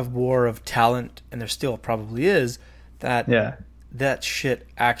such a war of talent, and there still probably is, that Yeah. that shit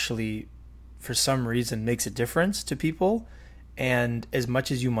actually, for some reason, makes a difference to people. And as much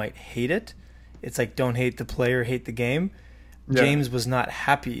as you might hate it, it's like don't hate the player, hate the game. Yeah. James was not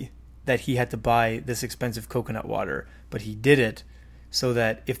happy that he had to buy this expensive coconut water, but he did it so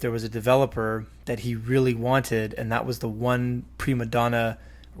that if there was a developer that he really wanted, and that was the one prima donna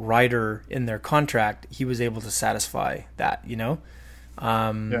rider in their contract, he was able to satisfy that, Yeah.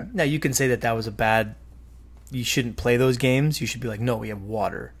 Now you can say that was a bad, you shouldn't play those games. You should be like, no, we have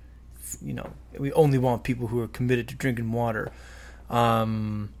water. We only want people who are committed to drinking water.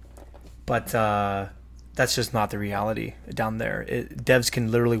 But that's just not the reality down there. Devs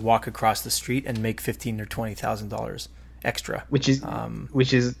can literally walk across the street and make $15,000 or $20,000 extra. Which is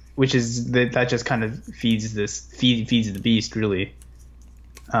that just kind of feeds the beast, really.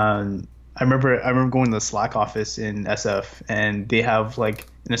 I remember going to the Slack office in SF, and they have like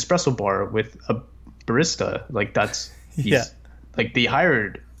an espresso bar with a barista. Like Yeah. like they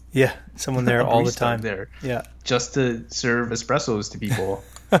hired Yeah, someone there a all the barista time. there Yeah. just to serve espressos to people.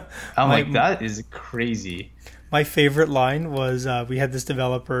 I'm My- like, that is crazy. My favorite line was we had this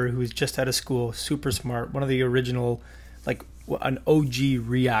developer who was just out of school, super smart, one of the original, like an OG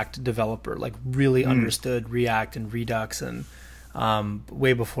React developer, like really understood React and Redux and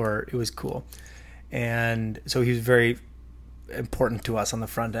way before it was cool. And so he was very important to us on the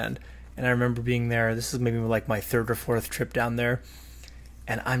front end. And I remember being there, this is maybe like my third or fourth trip down there.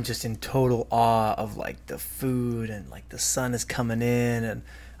 and I'm just in total awe of like the food, and like the sun is coming in, and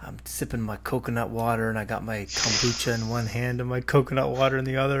I'm sipping my coconut water, and I got my kombucha in one hand and my coconut water in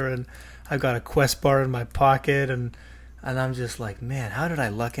the other, and I've got a Quest bar in my pocket, and I'm just like, man, how did I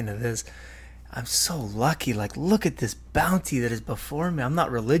luck into this? I'm so lucky. Like, look at this bounty that is before me. I'm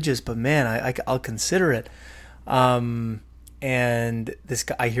not religious, but man, I'll consider it. And this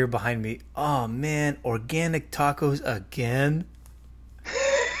guy, I hear behind me, oh man, organic tacos again.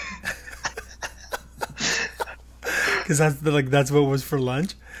 Because that's what was for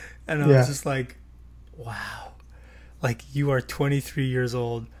lunch, and I was just like, wow, like you are 23 years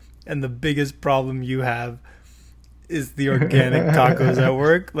old, and the biggest problem you have is the organic tacos at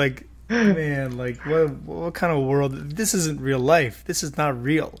work. Like, man, like what kind of world? This isn't real life. This is not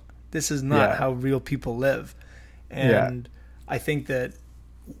real. This is not how real people live. And I think that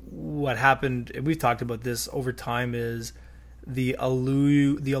what happened, and we've talked about this over time, is the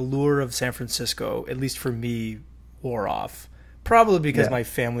allure of San Francisco, at least for me, wore off. Probably because my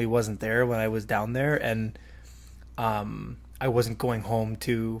family wasn't there when I was down there, and I wasn't going home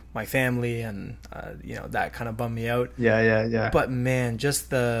to my family, and that kind of bummed me out. Yeah. But man, just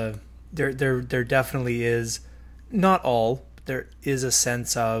there definitely is, not all, there is a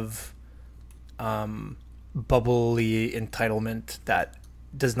sense of bubbly entitlement that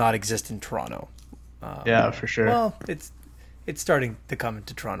does not exist in Toronto. For sure. Well, it's starting to come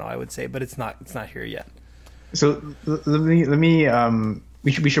into Toronto, I would say, but it's not here yet. So let me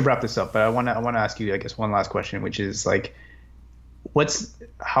we should wrap this up, but I want to ask you, I guess, one last question, which is like,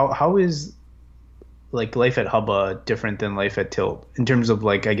 how is like life at Hubba different than life at Tilt in terms of,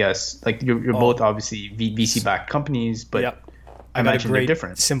 like, I guess, like you're both obviously VC backed companies, but I got a great,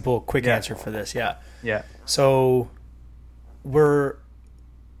 different. simple, quick answer for this. Yeah. So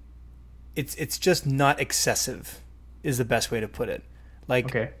it's just not excessive is the best way to put it.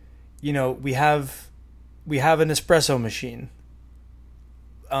 Like, we have an espresso machine,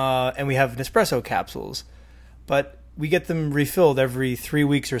 and we have Nespresso capsules, but we get them refilled every 3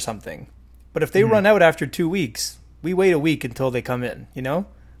 weeks or something. But if they run out after 2 weeks, we wait a week until they come in,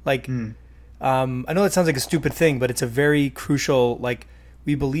 Like, I know that sounds like a stupid thing, but it's a very crucial, like,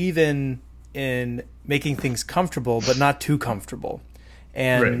 we believe in making things comfortable, but not too comfortable.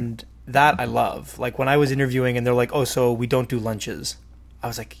 And that I love. Like, when I was interviewing and they're like, oh, so we don't do lunches. I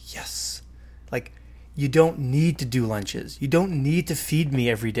was like, yes. Like, you don't need to do lunches. You don't need to feed me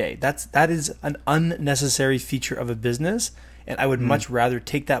every day. That is an unnecessary feature of a business, and I would much rather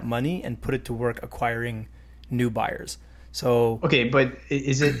take that money and put it to work acquiring new buyers. So okay, but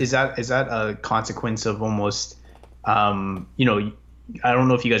is that a consequence of almost, I don't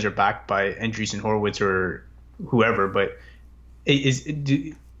know if you guys are backed by Andreessen Horowitz or whoever, but does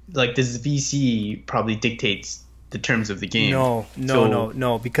VC probably dictates the terms of the game?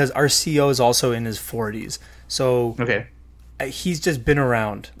 No, because our CEO is also in his 40s. So he's just been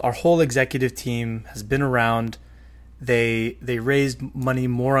around. Our whole executive team has been around. They raised money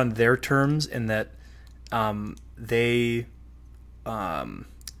more on their terms, in that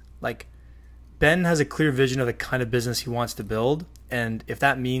like, Ben has a clear vision of the kind of business he wants to build, and if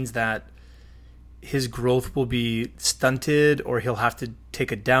that means that his growth will be stunted, or he'll have to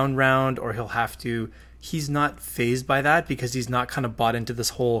take a down round, or he's not fazed by that, because he's not kind of bought into this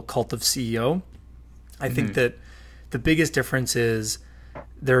whole cult of CEO. I think that the biggest difference is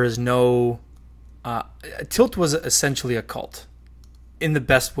there is no Tilt was essentially a cult in the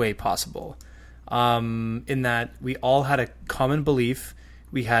best way possible, in that we all had a common belief,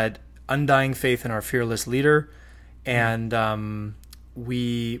 we had undying faith in our fearless leader, and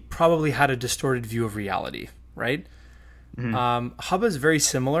we probably had a distorted view of reality, right? Hubba is very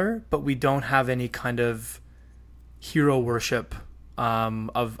similar, but we don't have any kind of hero worship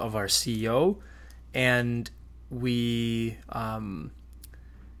of our CEO, and we're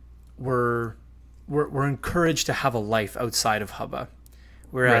encouraged to have a life outside of Hubba,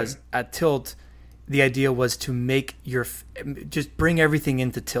 whereas at Tilt, the idea was to just bring everything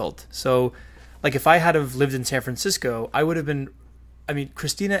into Tilt. So, like, if I had have lived in San Francisco, I would have been. I mean,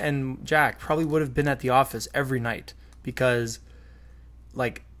 Christina and Jack probably would have been at the office every night, because,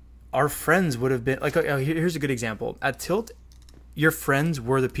 like, our friends would have been like. Here's a good example. At Tilt, your friends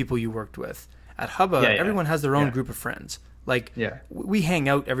were the people you worked with. At Hubba, everyone has their own group of friends. Like, we hang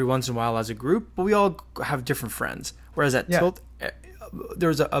out every once in a while as a group, but we all have different friends. Whereas at Tilt,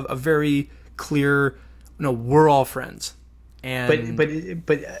 there's a very clear, we're all friends. And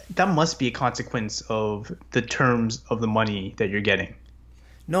but that must be a consequence of the terms of the money that you're getting.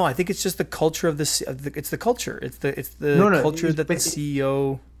 No, I think it's just the culture of this. It's the culture. It's the culture that the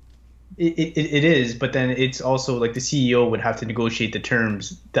CEO. it is, but then it's also like the CEO would have to negotiate the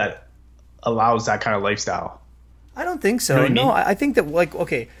terms that allows that kind of lifestyle. I don't think You know so. what I No, mean? I think that like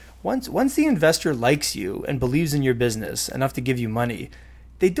okay, once the investor likes you and believes in your business enough to give you money,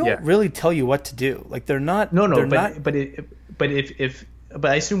 they don't Yeah. really tell you what to do. Like No, no, they're not but but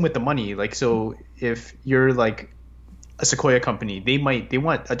I assume with the money, like so if you're like a Sequoia company, they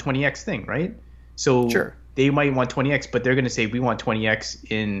want a 20x thing, right? So sure. they might want 20x, but they're going to say we want 20x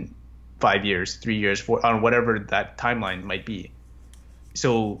in 5 years, 3 years, four, on whatever that timeline might be.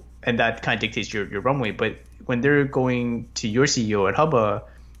 So and that kind of dictates your runway. But when they're going to your CEO at Hubba,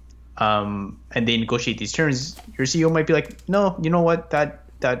 and they negotiate these terms, your CEO might be like, no, you know what, that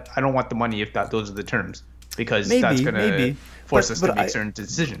I don't want the money if that those are the terms because that's Maybe, going to maybe. force But us to but make I certain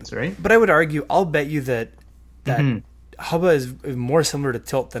decisions, right? but I would argue I'll bet you that Hmm. Hubba is more similar to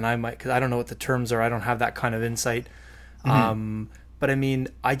Tilt than I might because I don't know what the terms are. I don't have that kind of insight. Hmm. But I mean,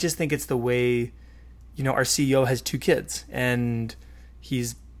 I just think it's the way, our CEO has two kids and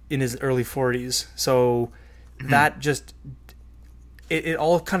he's in his early 40s. So Hmm. that just, it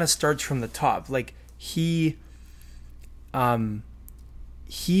all kind of starts from the top. Like um,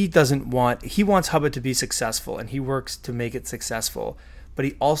 he wants Hubba to be successful and he works to make it successful. But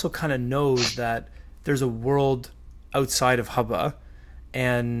he also kind of knows that there's a world outside of Hubba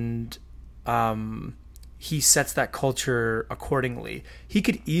and he sets that culture accordingly. He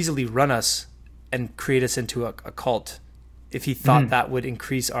could easily run us and create us into a cult if he thought Hmm. that would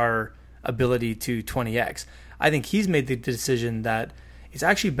increase our ability to 20x. I think he's made the decision that it's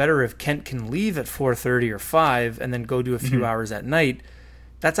actually better if Kent can leave at 4:30 or 5 and then go do a few Hmm. hours at night.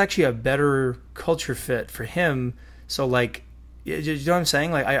 That's actually a better culture fit for him. So like, you know what I'm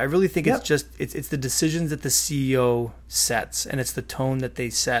saying? Like I really think it's Yep. just it's the decisions that the CEO sets and it's the tone that they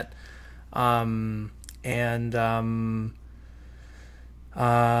set. And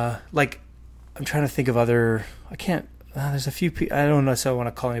like I'm trying to think of other. I can't. There's a few. I don't know, so I want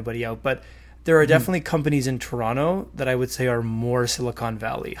to call anybody out, but there are Hmm. definitely companies in Toronto that I would say are more Silicon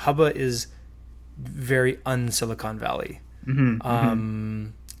Valley. Hubba is very un-Silicon Valley, Hmm. Hmm.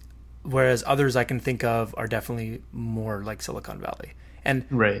 whereas others I can think of are definitely more like Silicon Valley. And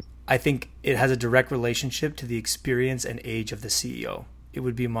Right. I think it has a direct relationship to the experience and age of the CEO. It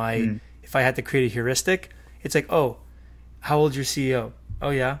would be my Hmm. if I had to create a heuristic, it's like, oh, how old's your CEO? Oh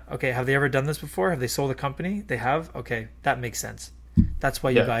yeah, okay. Have they ever done this before? Have they sold a company? They have. Okay, that makes sense. That's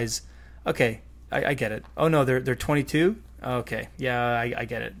why you Yeah. guys. Okay, I get it. Oh no, they're 22. Okay, yeah, I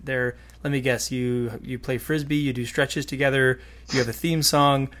get it. They're. Let me guess. You play frisbee. You do stretches together. You have a theme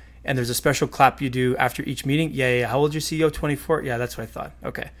song, and there's a special clap you do after each meeting. Yeah, yeah. How old is your CEO? 24. Yeah, that's what I thought.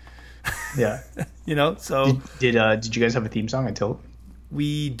 Okay, Yeah. So Did you guys have a theme song at Tilt?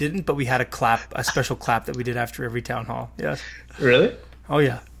 we didn't, but we had a special clap that we did after every town hall. Yes. Really? Oh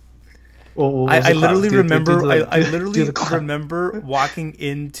yeah. Well, what I, was I the clap? literally remember. I Do literally the clap. remember walking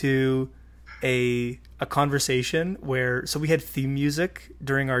into a conversation where we had theme music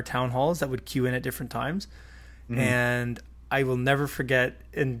during our town halls that would cue in at different times, Hmm. and I will never forget.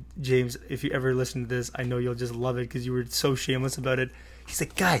 And James, if you ever listen to this, I know you'll just love it because you were so shameless about it. He's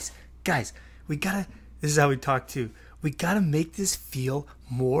like, guys, we gotta. This is how we talk too. We gotta make this feel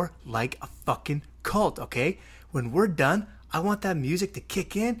more like a fucking cult, okay? When we're done, I want that music to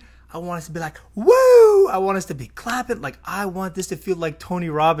kick in. I want us to be like, woo! I want us to be clapping. Like I want this to feel like Tony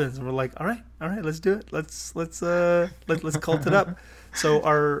Robbins. And we're like, all right, let's do it. Let's cult it up. So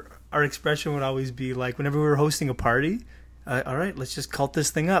our expression would always be like, whenever we were hosting a party, all right, let's just cult this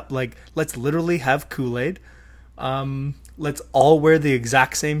thing up. Like let's literally have Kool-Aid. Let's all wear the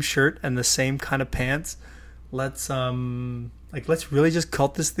exact same shirt and the same kind of pants. Let's really just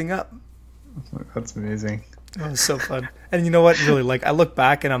cult this thing up. That's amazing. It was so fun. And you know what? Really, like, I look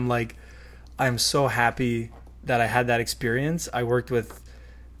back and I'm like, I'm so happy that I had that experience. I worked with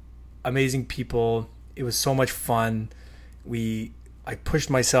amazing people. It was so much fun. I pushed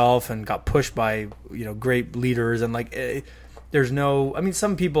myself and got pushed by, great leaders. And like, I mean,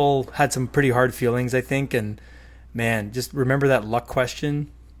 some people had some pretty hard feelings, I think. And man, just remember that luck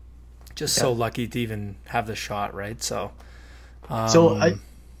question. Just Yeah. so lucky to even have the shot, right? So, So um,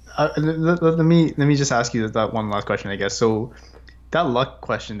 let me just ask you that one last question, I guess. So that luck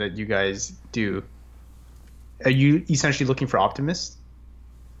question that you guys do, are you essentially looking for optimists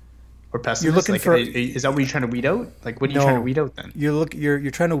or you're pessimists? looking Like, for is that what you're trying to weed out? Like, what are you trying to no. weed out then?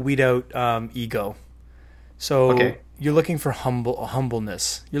 You're trying to weed out ego. So Okay. you're looking for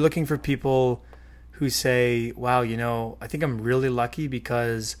humbleness. You're looking for people who say, "Wow, I think I'm really lucky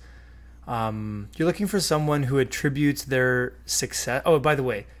because." You're looking for someone who attributes their success. Oh, by the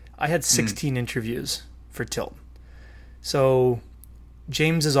way, I had Mm. 16 interviews for Tilt. So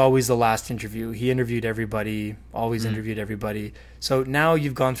James is always the last interview. He interviewed everybody, always interviewed everybody. So now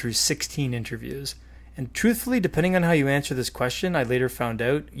you've gone through 16 interviews. And truthfully, depending on how you answer this question, I later found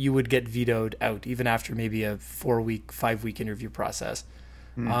out you would get vetoed out even after maybe a 4-week, 5-week interview process.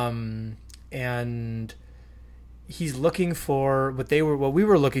 And he's looking for what we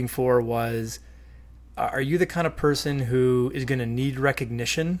were looking for was, are you the kind of person who is going to need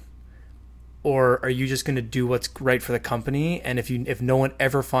recognition, or are you just going to do what's right for the company? And if no one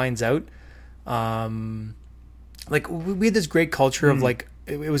ever finds out, like we had this great culture of like,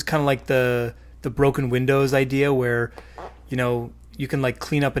 it was kind of like the broken windows idea where, you know, you can like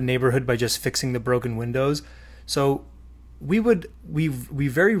clean up a neighborhood by just fixing the broken windows. So we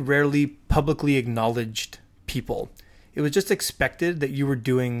very rarely publicly acknowledged people. It was just expected that you were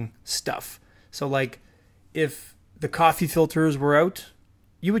doing stuff. So like if the coffee filters were out,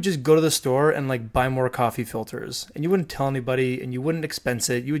 you would just go to the store and like buy more coffee filters, and you wouldn't tell anybody and you wouldn't expense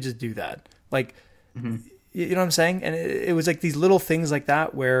it. You would just do that. Like, you know what I'm saying? And it was like these little things like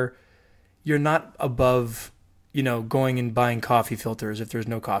that where you're not above, you know, going and buying coffee filters if there's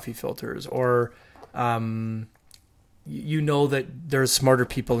no coffee filters, or, you know that there's smarter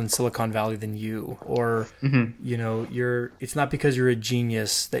people in Silicon Valley than you, or, you know, it's not because you're a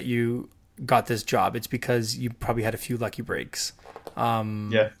genius that you got this job. It's because you probably had a few lucky breaks.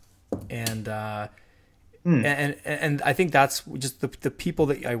 And I think that's just the people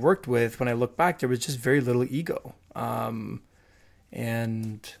that I worked with. When I look back, there was just very little ego. And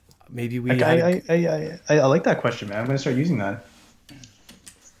maybe we I like that question, man. I'm going to start using that.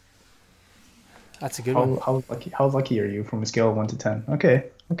 That's a good one. How lucky are you from a scale of 1 to 10? Okay.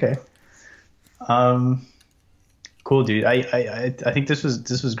 Cool, dude. I think this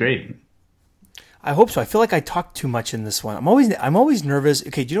was great. I hope so. I feel like I talked too much in this one. I'm always nervous.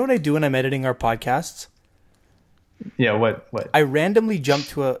 Okay, do you know what I do when I'm editing our podcasts? Yeah, what? I randomly jump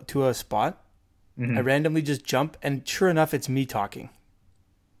to a spot. I randomly just jump, and sure enough, it's me talking.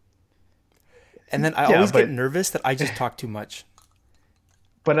 And then I always get nervous that I just talk too much.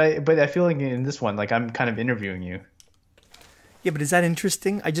 But I feel like in this one, like I'm kind of interviewing you. Yeah, but is that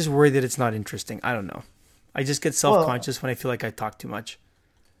interesting? I just worry that it's not interesting. I don't know. I just get self-conscious when I feel like I talk too much.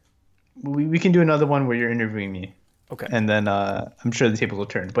 We can do another one where you're interviewing me. Okay. And then I'm sure the tables will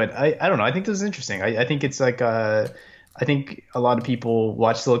turn. But I don't know. I think this is interesting. I think it's like I think a lot of people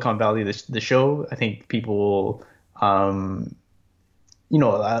watch Silicon Valley, the show. I think people, you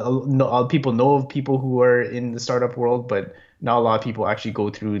know, people know of people who are in the startup world, but not a lot of people actually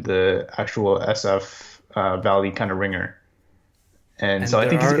go through the actual SF Valley kind of ringer. And so I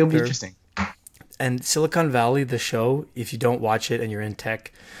think it'll be interesting. And Silicon Valley, the show, if you don't watch it and you're in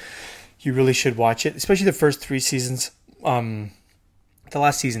tech, you really should watch it, especially the first 3 seasons. The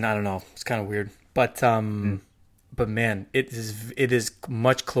last season, I don't know, it's kind of weird, but man, it is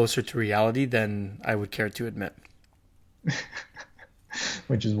much closer to reality than I would care to admit.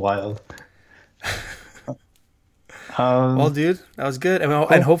 Which is wild. Well, dude, that was good.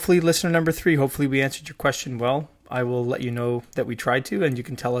 And hopefully, listener number 3, hopefully we answered your question well. I will let you know that we tried to, and you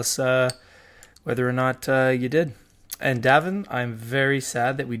can tell us whether or not you did. And Davin, I'm very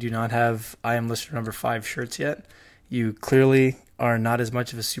sad that we do not have I Am Listener number 5 shirts yet. You clearly are not as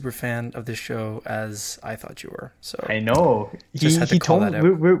much of a super fan of this show as I thought you were. So I know. He told me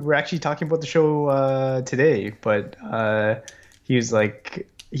we're actually talking about the show today, but he was like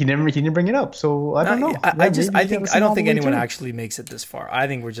he didn't bring it up. So I don't know. I don't think anyone actually makes it this far. I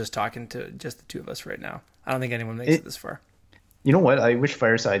think we're just talking to just the two of us right now. I don't think anyone makes it this far. You know what? I wish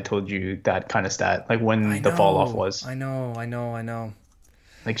Fireside told you that kind of stat, like when the fall off was. I know.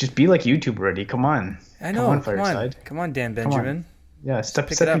 Like, just be like YouTube already. Come on. I know. Come on, Fireside. Come on, Dan Benjamin. Yeah, step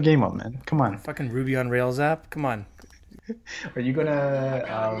your game up, man. Come on. Fucking Ruby on Rails app. Come on. Are you gonna?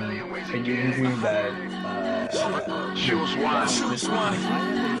 Are you using that? Choose one.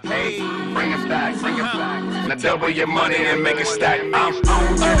 Hey, bring it back. Now double your money and make it stack. I'm on to